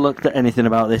haven't even looked at anything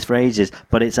about this for ages,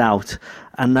 but it's out,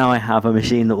 and now I have a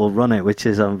machine that will run it, which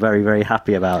is I'm very, very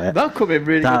happy about it. That'll come in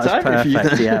really That good was time for you.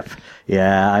 perfect. then. Yep.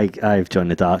 Yeah, I've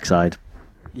joined the dark side.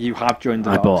 You have joined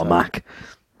the I dark bought a side.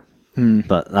 Mac,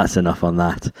 but that's enough on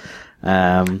that.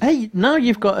 Hey, now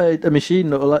you've got a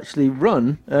machine that will actually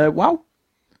run. WoW.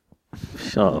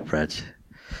 Shut up, Reg.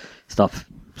 Stop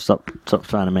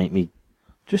trying to make me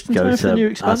Just in go time for the new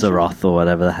to expansion. Azeroth or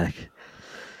whatever the heck.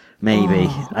 Maybe.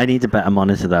 I need a better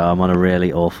monitor though. I'm on a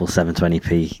really awful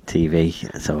 720p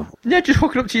TV, so Yeah, just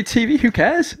hook it up to your TV. Who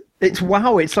cares? It's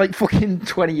WoW. It's like fucking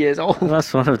 20 years old.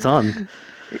 that's what I've done.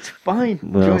 It's fine.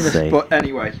 We'll Join us. see. But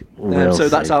anyway, We'll so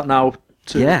that's see. out now.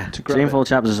 To grab Dreamfall it.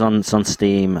 Chapters is on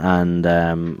Steam and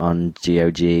on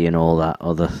GOG and all that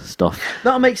other stuff.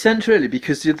 That'll make sense really,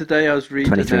 because the other day I was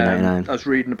reading $23.99. I was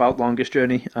reading about Longest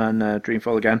Journey and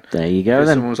Dreamfall again. There you go. Because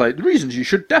Then someone was like, the reasons you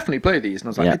should definitely play these, and I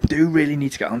was like, Yeah. I do really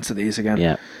need to get onto these again.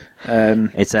 yeah,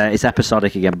 it's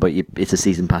episodic again, but it's a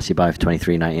season pass you buy for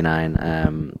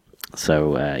 $23.99.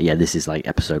 So this is like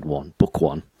episode 1, book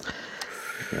 1.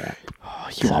 Yeah. Oh,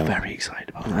 you are very excited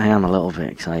about that. I am a little bit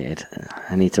excited.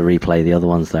 I need to replay the other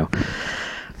ones though.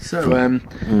 So,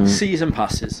 season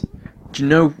passes. Do you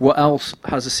know what else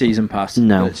has a season pass?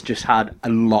 No. That's just had a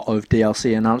lot of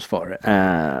DLC announced for it.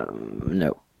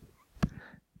 No.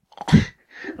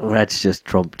 Red's just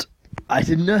trumped. I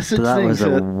did no such That thing. was a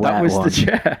So wet that was one. the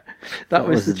chair. That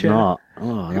was the chair. Not.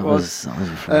 Oh, that was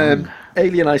Um, wrong.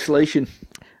 Alien Isolation.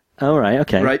 Oh, right,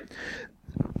 okay. Right.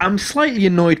 I'm slightly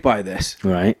annoyed by this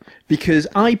Right. because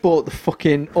I bought the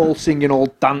fucking all singing,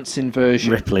 all dancing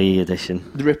version. Ripley edition.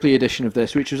 The Ripley edition of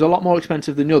this, which was a lot more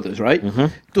expensive than the others, right?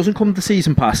 Doesn't come with the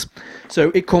season pass,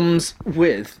 so it comes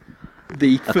with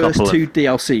the first couple of- 2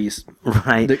 DLCs.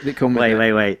 Right. That come with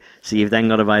it. Wait. So you've then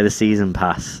got to buy the season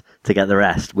pass to get the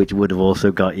rest, which would have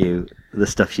also got you the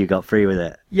stuff you got free with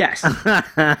it. Yes.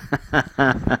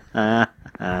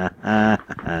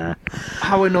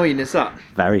 How annoying is that?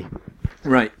 Very.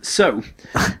 Right, so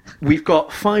we've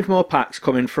got 5 more packs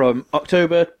coming from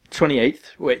October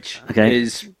 28th, which Okay.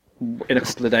 is in a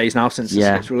couple of days now since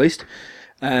Yeah. it's released,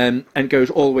 and goes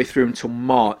all the way through until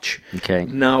March. Okay.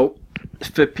 Now,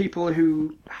 for people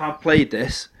who have played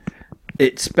this,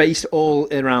 it's based all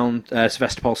around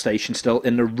Sevastopol Station still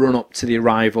in the run-up to the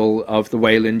arrival of the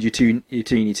Wayland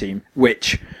Utini team,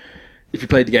 which, if you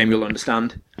played the game, you'll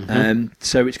understand.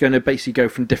 So it's going to basically go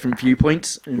from different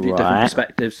viewpoints and different Right.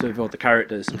 perspectives of all the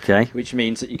characters. Okay. Which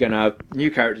means that you're going to have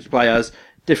new characters to play as,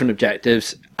 different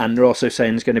objectives, and they're also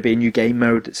saying there's going to be a new game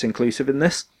mode that's inclusive in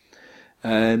this.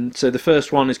 So the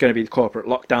first one is going to be the corporate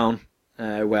lockdown,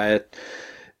 where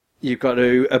you've got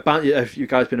to you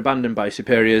guys been abandoned by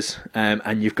superiors,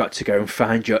 and you've got to go and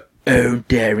find your own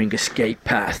daring escape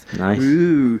path. Nice.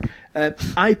 Ooh.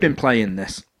 I've been playing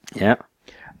this, Yeah.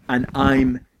 and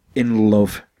I'm in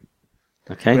love.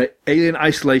 Okay. Right, Alien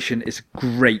Isolation is a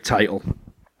great title.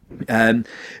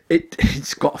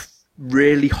 It's got a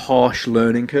really harsh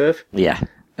learning curve. Yeah.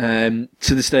 To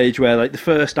the stage where, like, the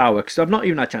first hour, because I've not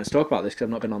even had a chance to talk about this because I've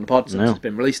not been on the pod since No. it's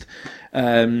been released.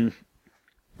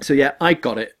 So yeah, I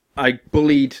got it. I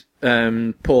bullied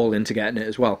Paul into getting it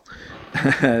as well.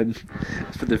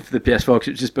 For the PS4 because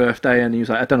it was his birthday, and he was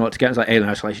like, I don't know what to get. I was like, Alien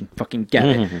Isolation, fucking get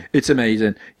it. It's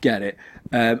amazing, get it.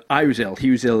 I was ill, he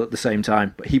was ill at the same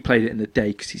time, but he played it in the day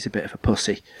because he's a bit of a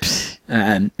pussy.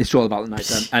 It's all about the night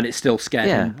time, and it still scared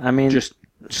him. I mean, just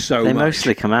so they much.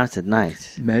 mostly come out at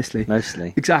night. Mostly.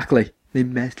 Exactly. They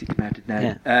mostly come out at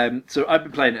night. Yeah. So I've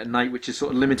been playing it at night, which has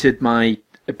sort of limited my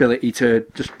ability to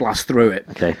just blast through it.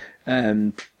 Okay.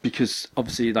 Because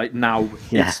obviously, like, now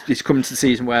Yeah. it's coming to the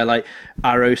season where, like,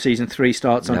 Arrow season 3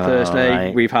 starts on Oh, Thursday.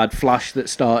 right. We've had Flash that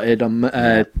started on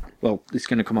well, it's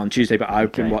going to come on Tuesday, but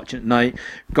I've been Okay. watching at night.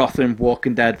 Gotham,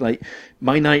 Walking Dead, like,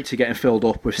 my nights are getting filled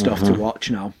up with stuff to watch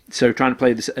now. So trying to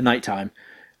play this at night time,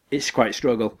 it's quite a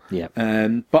struggle. Yeah.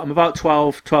 But I'm about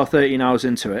 12, 13 hours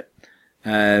into it.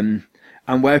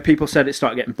 And where people said it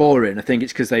started getting boring, I think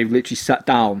it's because they've literally sat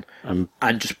down and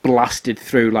just blasted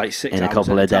through like 6 In hours a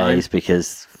couple at of a time. days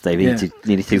because they needed to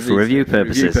Because for review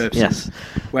purposes. Yes.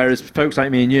 Whereas folks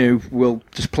like me and you will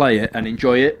just play it and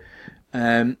enjoy it.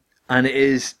 And it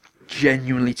is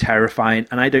genuinely terrifying.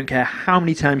 And I don't care how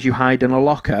many times you hide in a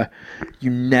locker, you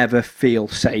never feel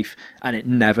safe, and it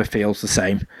never feels the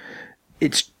same.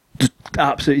 It's just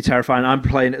absolutely terrifying. I'm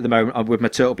playing it at the moment with my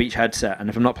Turtle Beach headset, and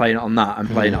if I'm not playing it on that, I'm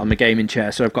playing it on the gaming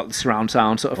chair, so I've got the surround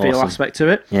sound sort of feel Awesome. aspect to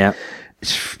it. Yeah.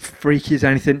 It's freaky as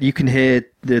anything. You can hear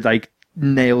the, like,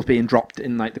 nails being dropped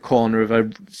in, like, the corner of a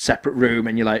separate room,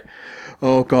 and you're like,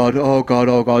 oh god, oh god,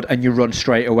 oh god, and you run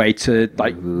straight away to,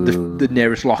 like, the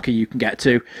nearest locker you can get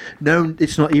to. No,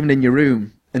 it's not even in your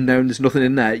room, and no, there's nothing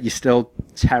in there. You're still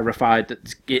terrified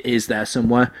that it is there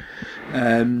somewhere.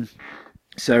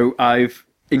 So I've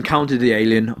encountered the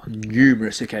alien on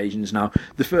numerous occasions now.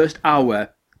 The first hour,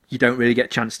 you don't really get a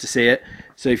chance to see it.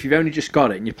 So if you've only just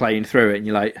got it and you're playing through it and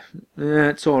you're like,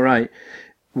 it's all right.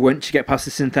 Once you get past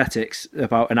the synthetics,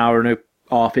 about an hour and a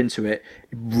half into it,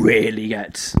 it really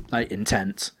gets, like,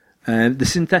 intense. The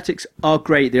synthetics are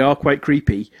great. They are quite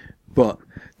creepy, but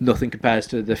nothing compares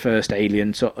to the first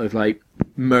Alien sort of, like,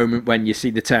 moment when you see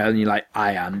the tail and you're like,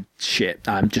 I am shit.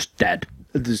 I'm just dead.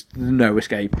 There's no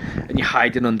escape. And you're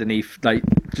hiding underneath, like,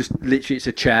 just literally it's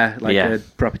a chair, like a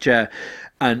proper chair.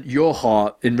 and your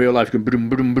heart in real life going boom,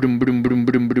 boom, boom, boom, boom,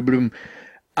 boom, boom, boom,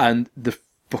 and the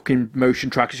fucking motion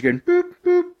track is going boop,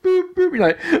 boop, boop, boop. You're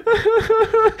like,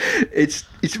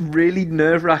 it's really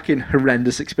nerve-wracking,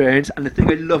 horrendous experience. And the thing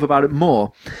I love about it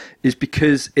more is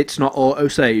because it's not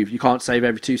auto-save. You can't save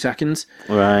every 2 seconds.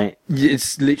 Right.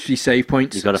 It's literally save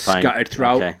points You've got to find, scattered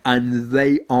throughout, okay. and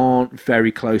they aren't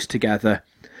very close together.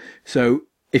 So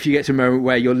if you get to a moment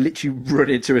where you're literally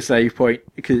running to a save point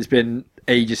because it's been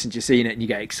ages since you've seen it and you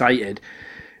get excited,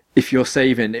 if you're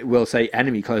saving, it will say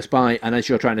enemy close by, and as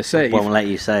you're trying to save, Won't let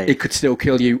you save. it could still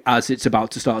kill you as it's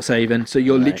about to start saving. So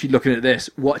you're literally looking at this,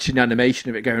 watching the animation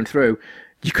of it going through.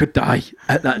 You could die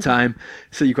at that time.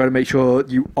 So you've got to make sure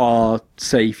you are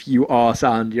safe, you are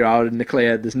sound, you're out in the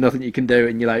clear, there's nothing you can do,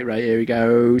 and you're like, right, here we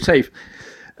go, save.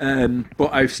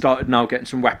 But I've started now getting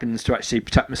some weapons to actually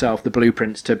protect myself, the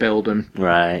blueprints to build them,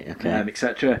 Right, okay.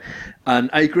 etc.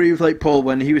 And I agree with Paul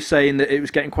when he was saying that it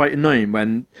was getting quite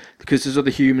annoying because there's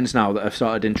other humans now that I've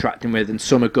started interacting with, and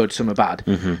some are good, some are bad.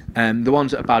 Mm-hmm. The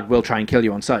ones that are bad will try and kill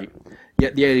you on sight.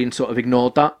 Yet the alien sort of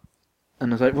ignored that,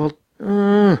 and I was like,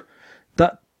 well,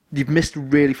 that you've missed a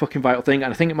really fucking vital thing.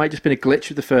 And I think it might just been a glitch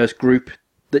with the first group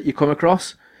that you come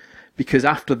across, because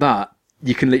after that,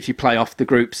 you can literally play off the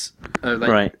groups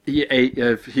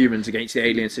of humans against the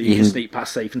aliens, so you can sneak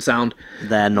past safe and sound.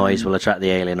 Their noise will attract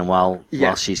the alien, and while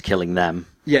she's killing them...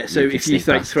 Yeah, so if you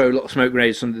throw a lot of smoke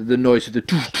grenades, the noise of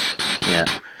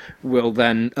the... will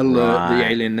then alert the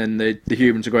alien, and the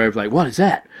humans will go over like, what is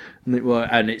that?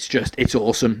 And it's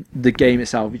awesome. The game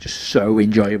itself is just so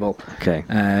enjoyable. Okay.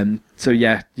 So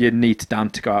yeah, you need to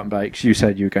go out and buy it, because you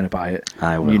said you were going to buy it.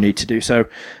 I will. You need to do so.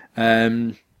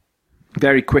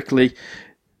 Very quickly,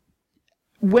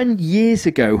 when years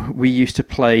ago we used to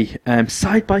play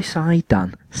side by side,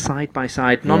 Dan, side by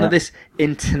side, none of this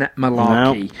internet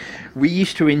malarkey. No. We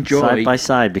used to enjoy side by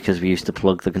side, because we used to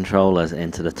plug the controllers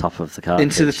into the top of the cartridge.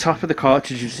 Into the top of the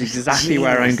cartridge is exactly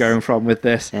where I'm going from with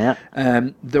this. Yeah.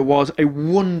 There was a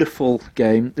wonderful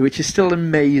game which is still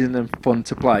amazing and fun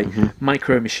to play.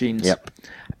 Micro Machines. Yep.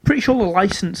 Pretty sure the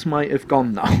license might have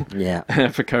gone now. Yeah.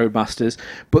 For Codemasters,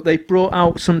 but they brought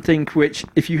out something which,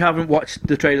 if you haven't watched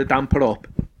the trailer Dan put up,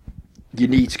 you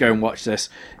need to go and watch this.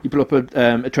 You put up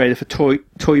a trailer for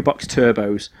Toybox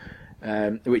Turbos,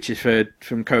 which is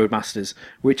from Codemasters,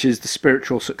 which is the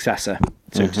spiritual successor,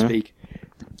 so to speak,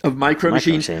 of Micro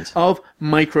Machines.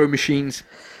 Micro Machines.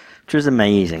 Which was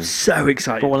amazing. So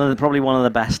exciting. But probably one of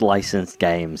the best licensed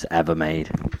games ever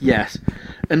made. Yes.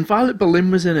 And Violet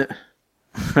Berlin was in it.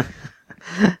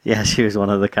 Yeah, she was one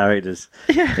of the characters.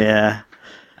 Yeah.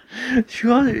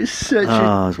 Sure, it was it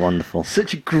was wonderful.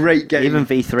 Such a great game. Even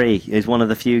V3 is one of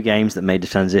the few games that made the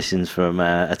transitions from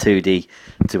a 2D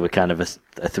to a kind of a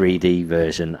 3D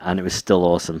version, and it was still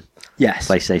awesome. Yes.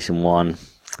 PlayStation 1.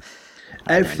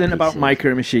 Everything about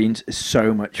Micro Machines is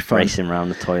so much fun. Racing around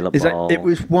the toilet bowl. It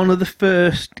was one of the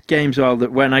first games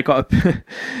that when I got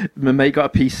my mate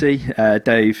got a PC,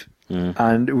 Dave,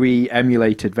 and we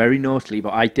emulated very naughtily,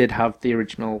 but I did have the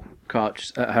original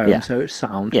cartridge at home, so it's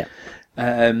sound. Yeah.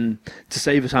 To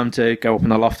save us having to go up in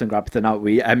the loft and grab everything out,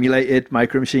 we emulated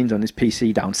Micro Machines on his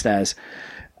PC downstairs.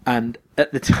 And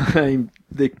at the time,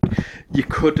 you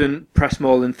couldn't press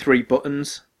more than 3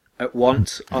 buttons at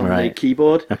once on the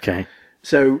keyboard. Okay.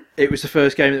 So it was the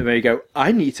first game that made me go,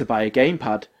 I need to buy a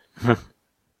gamepad.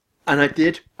 And I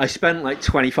did. I spent like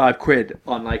 25 quid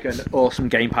on like an awesome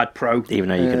gamepad Pro. Even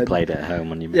though you could have played it at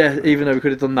home on your... Yeah, even though we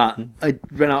could have done that. I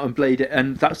went out and played it,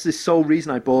 and that's the sole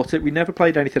reason I bought it. We never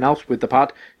played anything else with the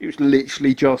pad. It was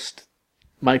literally just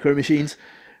Micro Machines.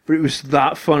 But it was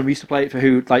that fun. We used to play it for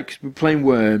we were playing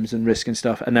Worms and Risk and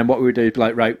stuff, and then what we would do is be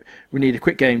like, right, we need a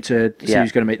quick game to see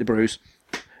who's going to make the brews.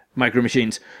 Micro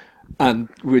Machines. And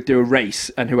we'd do a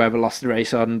race, and whoever lost the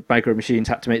race on Micro Machines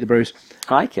had to make the brews.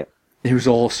 I like it. It was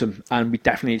awesome, and we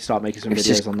definitely need to start making some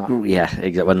videos on that. Yeah,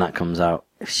 exactly. When that comes out,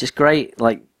 it's just great.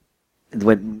 Like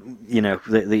when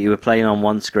that you were playing on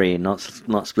one screen, not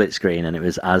split screen, and it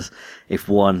was as if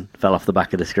one fell off the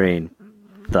back of the screen.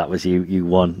 That was you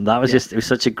won. That was it was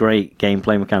such a great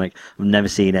gameplay mechanic. I've never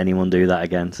seen anyone do that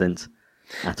again since.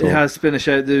 At all. It has been a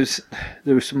show. There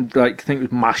was some I think it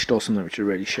was Mashed or something, which was a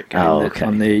really shit game on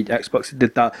the Xbox. It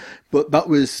did that, but that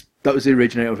was the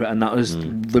originator of it, and that was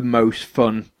the most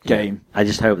fun game. I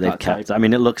just hope they've kept. I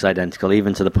mean, it looks identical,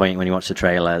 even to the point when you watch the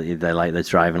trailer, they're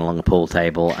driving along a pool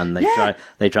table, and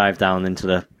they drive down into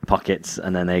the pockets,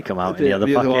 and then they come out in the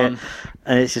other pocket, one.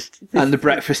 And it's just and the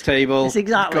breakfast table, it's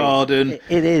exactly garden.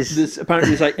 It is.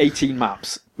 Apparently, there's like 18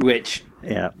 maps, which.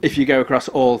 Yeah. If you go across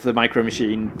all of the Micro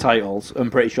Machine titles,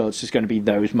 I'm pretty sure it's just going to be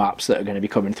those maps that are going to be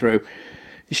coming through.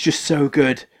 It's just so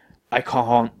good. I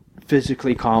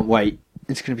physically can't wait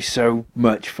It's going to be so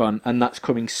much fun, and that's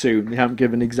coming soon. They haven't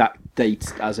given exact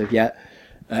dates as of yet,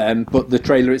 but the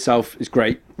trailer itself is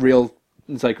great.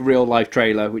 It's like a real life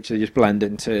trailer, which they just blend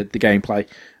into the gameplay.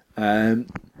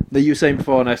 That you were saying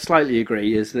before, and I slightly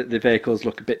agree, is that the vehicles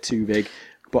look a bit too big,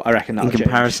 but I reckon that'll In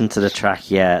comparison change. to the track,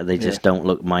 they just don't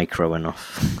look micro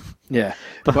enough. Yeah,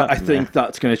 but I think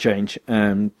that's going to change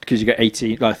because you get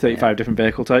 35 different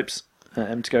vehicle types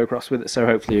to go across with it. So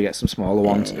hopefully you get some smaller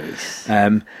ones.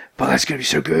 But that's going to be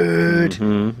so good.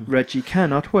 Mm-hmm. Reggie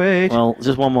cannot wait. Well,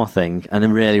 just one more thing, and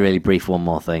then really, really brief one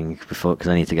more thing before, because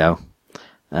I need to go.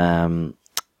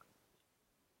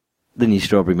 The new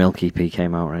Strawberry Milk EP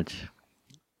came out, Reg.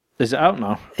 Is it out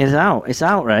now? It's out. It's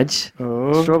out, Reg.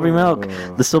 Oh. Strawberry Milk,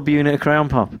 the sub-unit of Crayon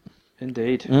Pop.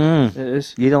 Indeed. Mm. It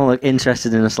is. You don't look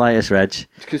interested in the slightest, Reg. It's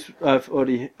because I've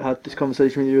already had this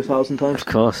conversation with you 1,000 times. Of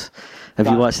course. Have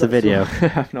you watched the video?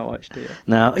 I've not watched it yet.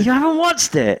 No. You haven't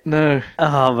watched it? No.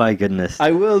 Oh, my goodness.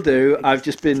 I will do. I've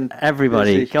just been...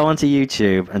 Everybody, busy. go onto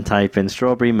YouTube and type in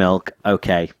Strawberry Milk,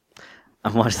 okay.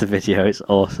 And watch the video. It's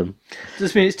awesome. Does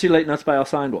this mean it's too late now to buy our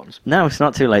signed ones? No, it's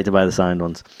not too late to buy the signed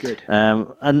ones. Good.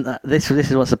 And this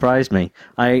is what surprised me.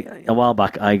 A while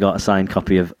back, I got a signed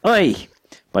copy of Oi!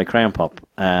 By Crayon Pop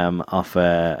off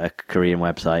a Korean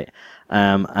website.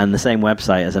 And the same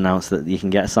website has announced that you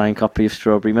can get a signed copy of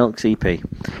Strawberry Milk's EP.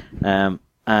 And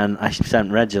I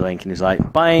sent Reg a link and he was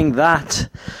like, buying that!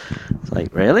 It's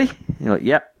like, really? You're like,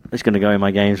 yep, it's going to go in my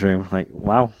games room. Like,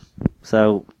 wow.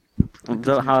 So...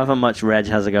 however much Reg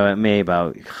has a go at me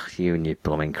about you and your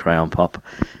blooming Crayon Pop,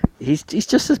 he's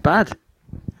just as bad.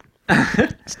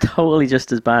 It's totally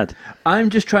just as bad. I'm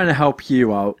just trying to help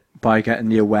you out by getting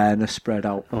the awareness spread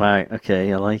out. Right,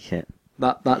 okay, I like it.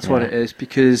 That's what it is,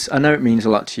 because I know it means a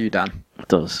lot to you, Dan. It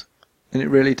does. And it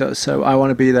really does, so I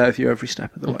want to be there with you every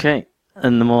step of the way. Okay,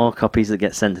 and the more copies that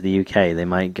get sent to the UK, they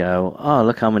might go, oh,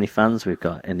 look how many fans we've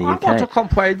got in the UK. I want to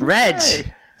complain.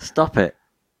 Reg! Stop it.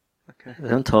 Okay.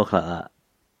 Don't talk like that.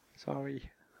 Sorry.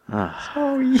 Ah,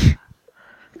 Sorry.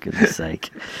 goodness sake.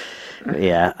 But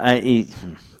yeah,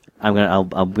 I'm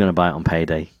gonna buy it on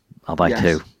payday. I'll buy Yes.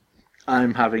 2.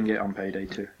 I'm having it on payday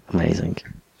too. Amazing.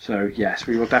 So yes,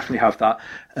 we will definitely have that.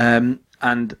 And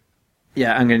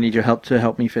yeah, I'm going to need your help to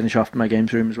help me finish off my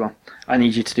games room as well. I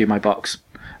need you to do my box.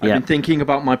 I've been thinking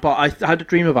about my box. I had a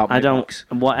dream about my box.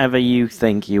 Whatever you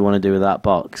think you want to do with that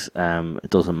box, it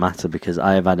doesn't matter, because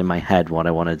I have had in my head what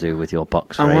I want to do with your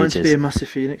box for I want ages. it to be a massive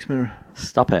Phoenix mirror.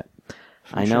 Stop it.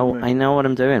 I know Shenmue. what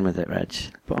I'm doing with it, Reg.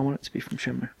 But I want it to be from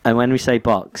Shenmue. And when we say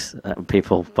box,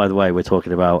 people, by the way, we're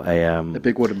talking about A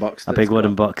big wooden box. a big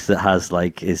wooden box that has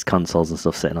like his consoles and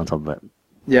stuff sitting on top of it.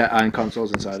 Yeah, and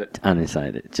consoles inside it. And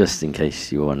inside it, just in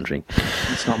case you were wondering.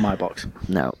 It's not my box.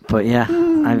 No, but yeah,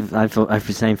 I've been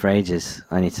saying for ages,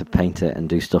 I need to paint it and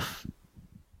do stuff.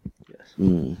 Yes.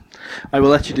 Mm. I will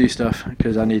let you do stuff,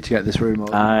 because I need to get this room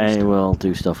I organised. will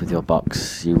do stuff with your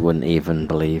box you wouldn't even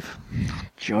believe.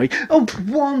 Joy. Oh,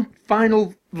 one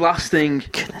final last thing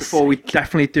before we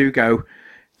definitely do go.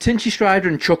 Tinchy Stryder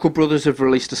and Chuckle Brothers have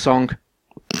released a song.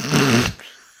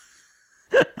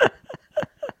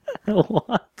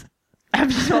 What?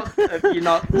 Have you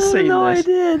not seen No this?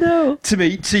 idea, no. To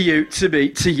me, to you, to me,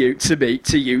 to you, to me,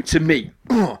 to you, to me.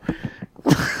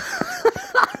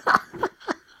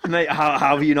 Mate, how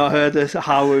have you not heard this?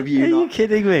 How have you Are not? you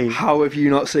kidding me? How have you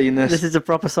not seen this? This is a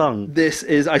proper song. This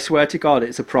is, I swear to God,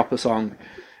 it's a proper song.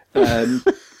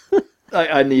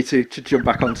 I need to jump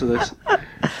back onto this.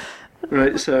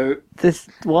 Right, so This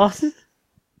what?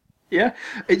 yeah,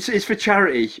 it's for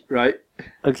charity, right?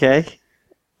 Okay.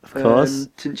 Of course.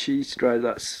 Tinchy Stryder,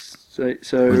 that's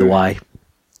so With a Y.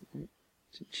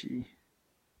 Tinchy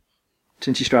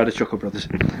Stryder, Chuckle Brothers.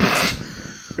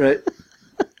 Right.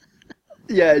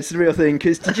 Yeah, it's the real thing.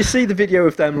 Because did you see the video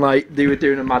of them, like, they were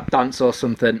doing a mad dance or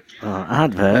something Oh,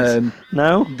 adverts.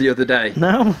 No. the other day?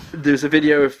 No. There's a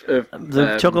video of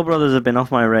The Chuckle Brothers have been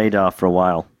off my radar for a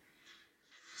while.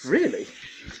 Really?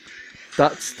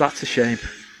 That's a shame,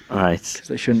 Right. because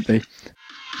they shouldn't be.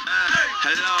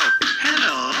 Hello.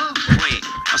 Wait,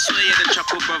 I swear you're the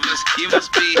Chuckle Brothers. You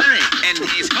must be in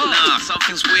his. Nah,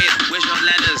 something's weird. Where's your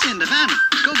ladders? In the van.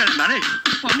 Go get him, Barry.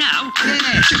 What now?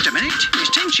 Yeah, just a minute.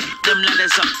 It's Tinchy. Them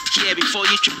ladders up here before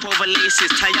you trip over laces.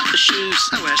 Tie up the shoes.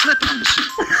 I wear slip-ons.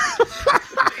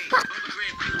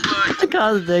 I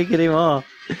can't take anymore.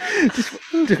 Just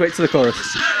wait till the chorus.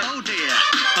 Oh dear.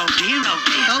 Oh dear, oh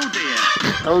dear. Oh dear.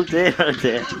 Oh dear, oh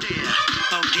dear. Oh dear.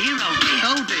 Oh dear, oh dear.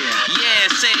 Oh dear. Yeah,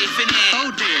 safe in it. Oh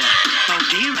dear. Oh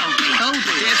dear, oh dear. Oh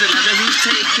dear. There's another who's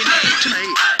taking it. To me.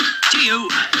 To you.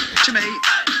 To me.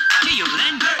 To you,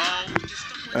 then. Oh.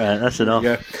 Alright, that's enough.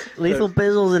 There you Lethal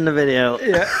Bizzle's in the video.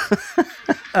 Yeah.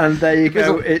 And there you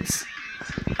go. It's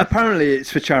apparently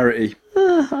it's for charity.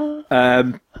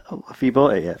 Have you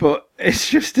bought it yet? But it's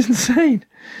just insane.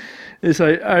 It's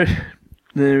like,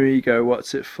 there you go.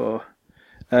 What's it for?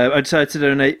 I decided to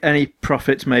donate any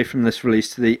profits made from this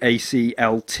release to the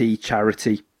S.H.I.E.L.D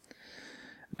charity,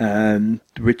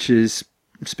 which is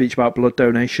speech about blood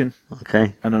donation.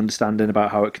 Okay. And understanding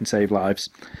about how it can save lives.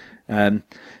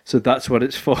 So that's what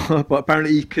it's for. But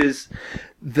apparently, because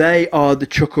they are the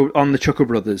Chuckle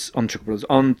Brothers, on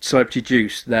Celebrity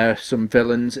Juice, they're some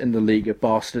villains in the League of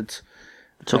Bastards.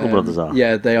 Chuckle Brothers are?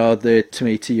 Yeah, they are the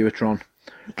Tomato Uatron.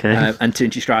 Okay. And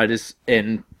Tinchy Stryder's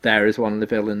in there as one of the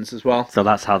villains as well. So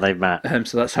that's how they've met.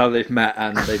 So that's how they've met,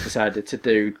 and they decided to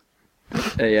do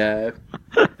a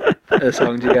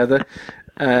song together.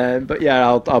 But yeah,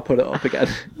 I'll put it up again.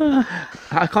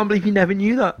 I can't believe you never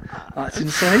knew that. That's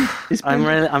insane.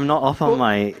 I'm not off on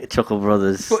my Chuckle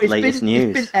Brothers latest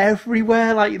news. It's been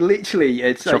everywhere. Like literally,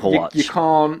 it's Chuckle like Watch. you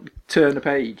can't turn a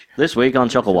page. This week on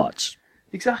Chuckle Watch,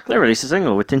 Exactly. they released a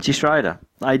single with Tinchy Stryder.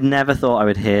 I never thought I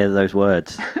would hear those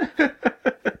words.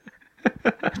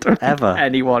 Ever.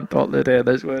 Anyone thought they'd hear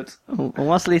those words. Well,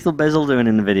 what's Lethal Bizzle doing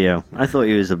in the video? I thought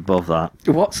he was above that.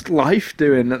 What's Life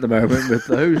doing at the moment with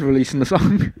those releasing the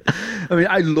song? I mean,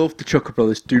 I love the Chuckle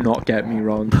Brothers, do not get me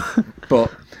wrong.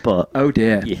 But oh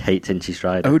dear. You hate Tinchy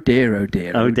Stryder. Oh dear, oh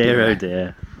dear. Oh dear, oh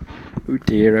dear. Oh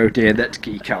dear, oh dear. Let's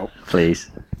geek out.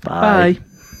 Please. Bye.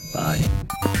 Bye.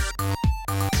 Bye.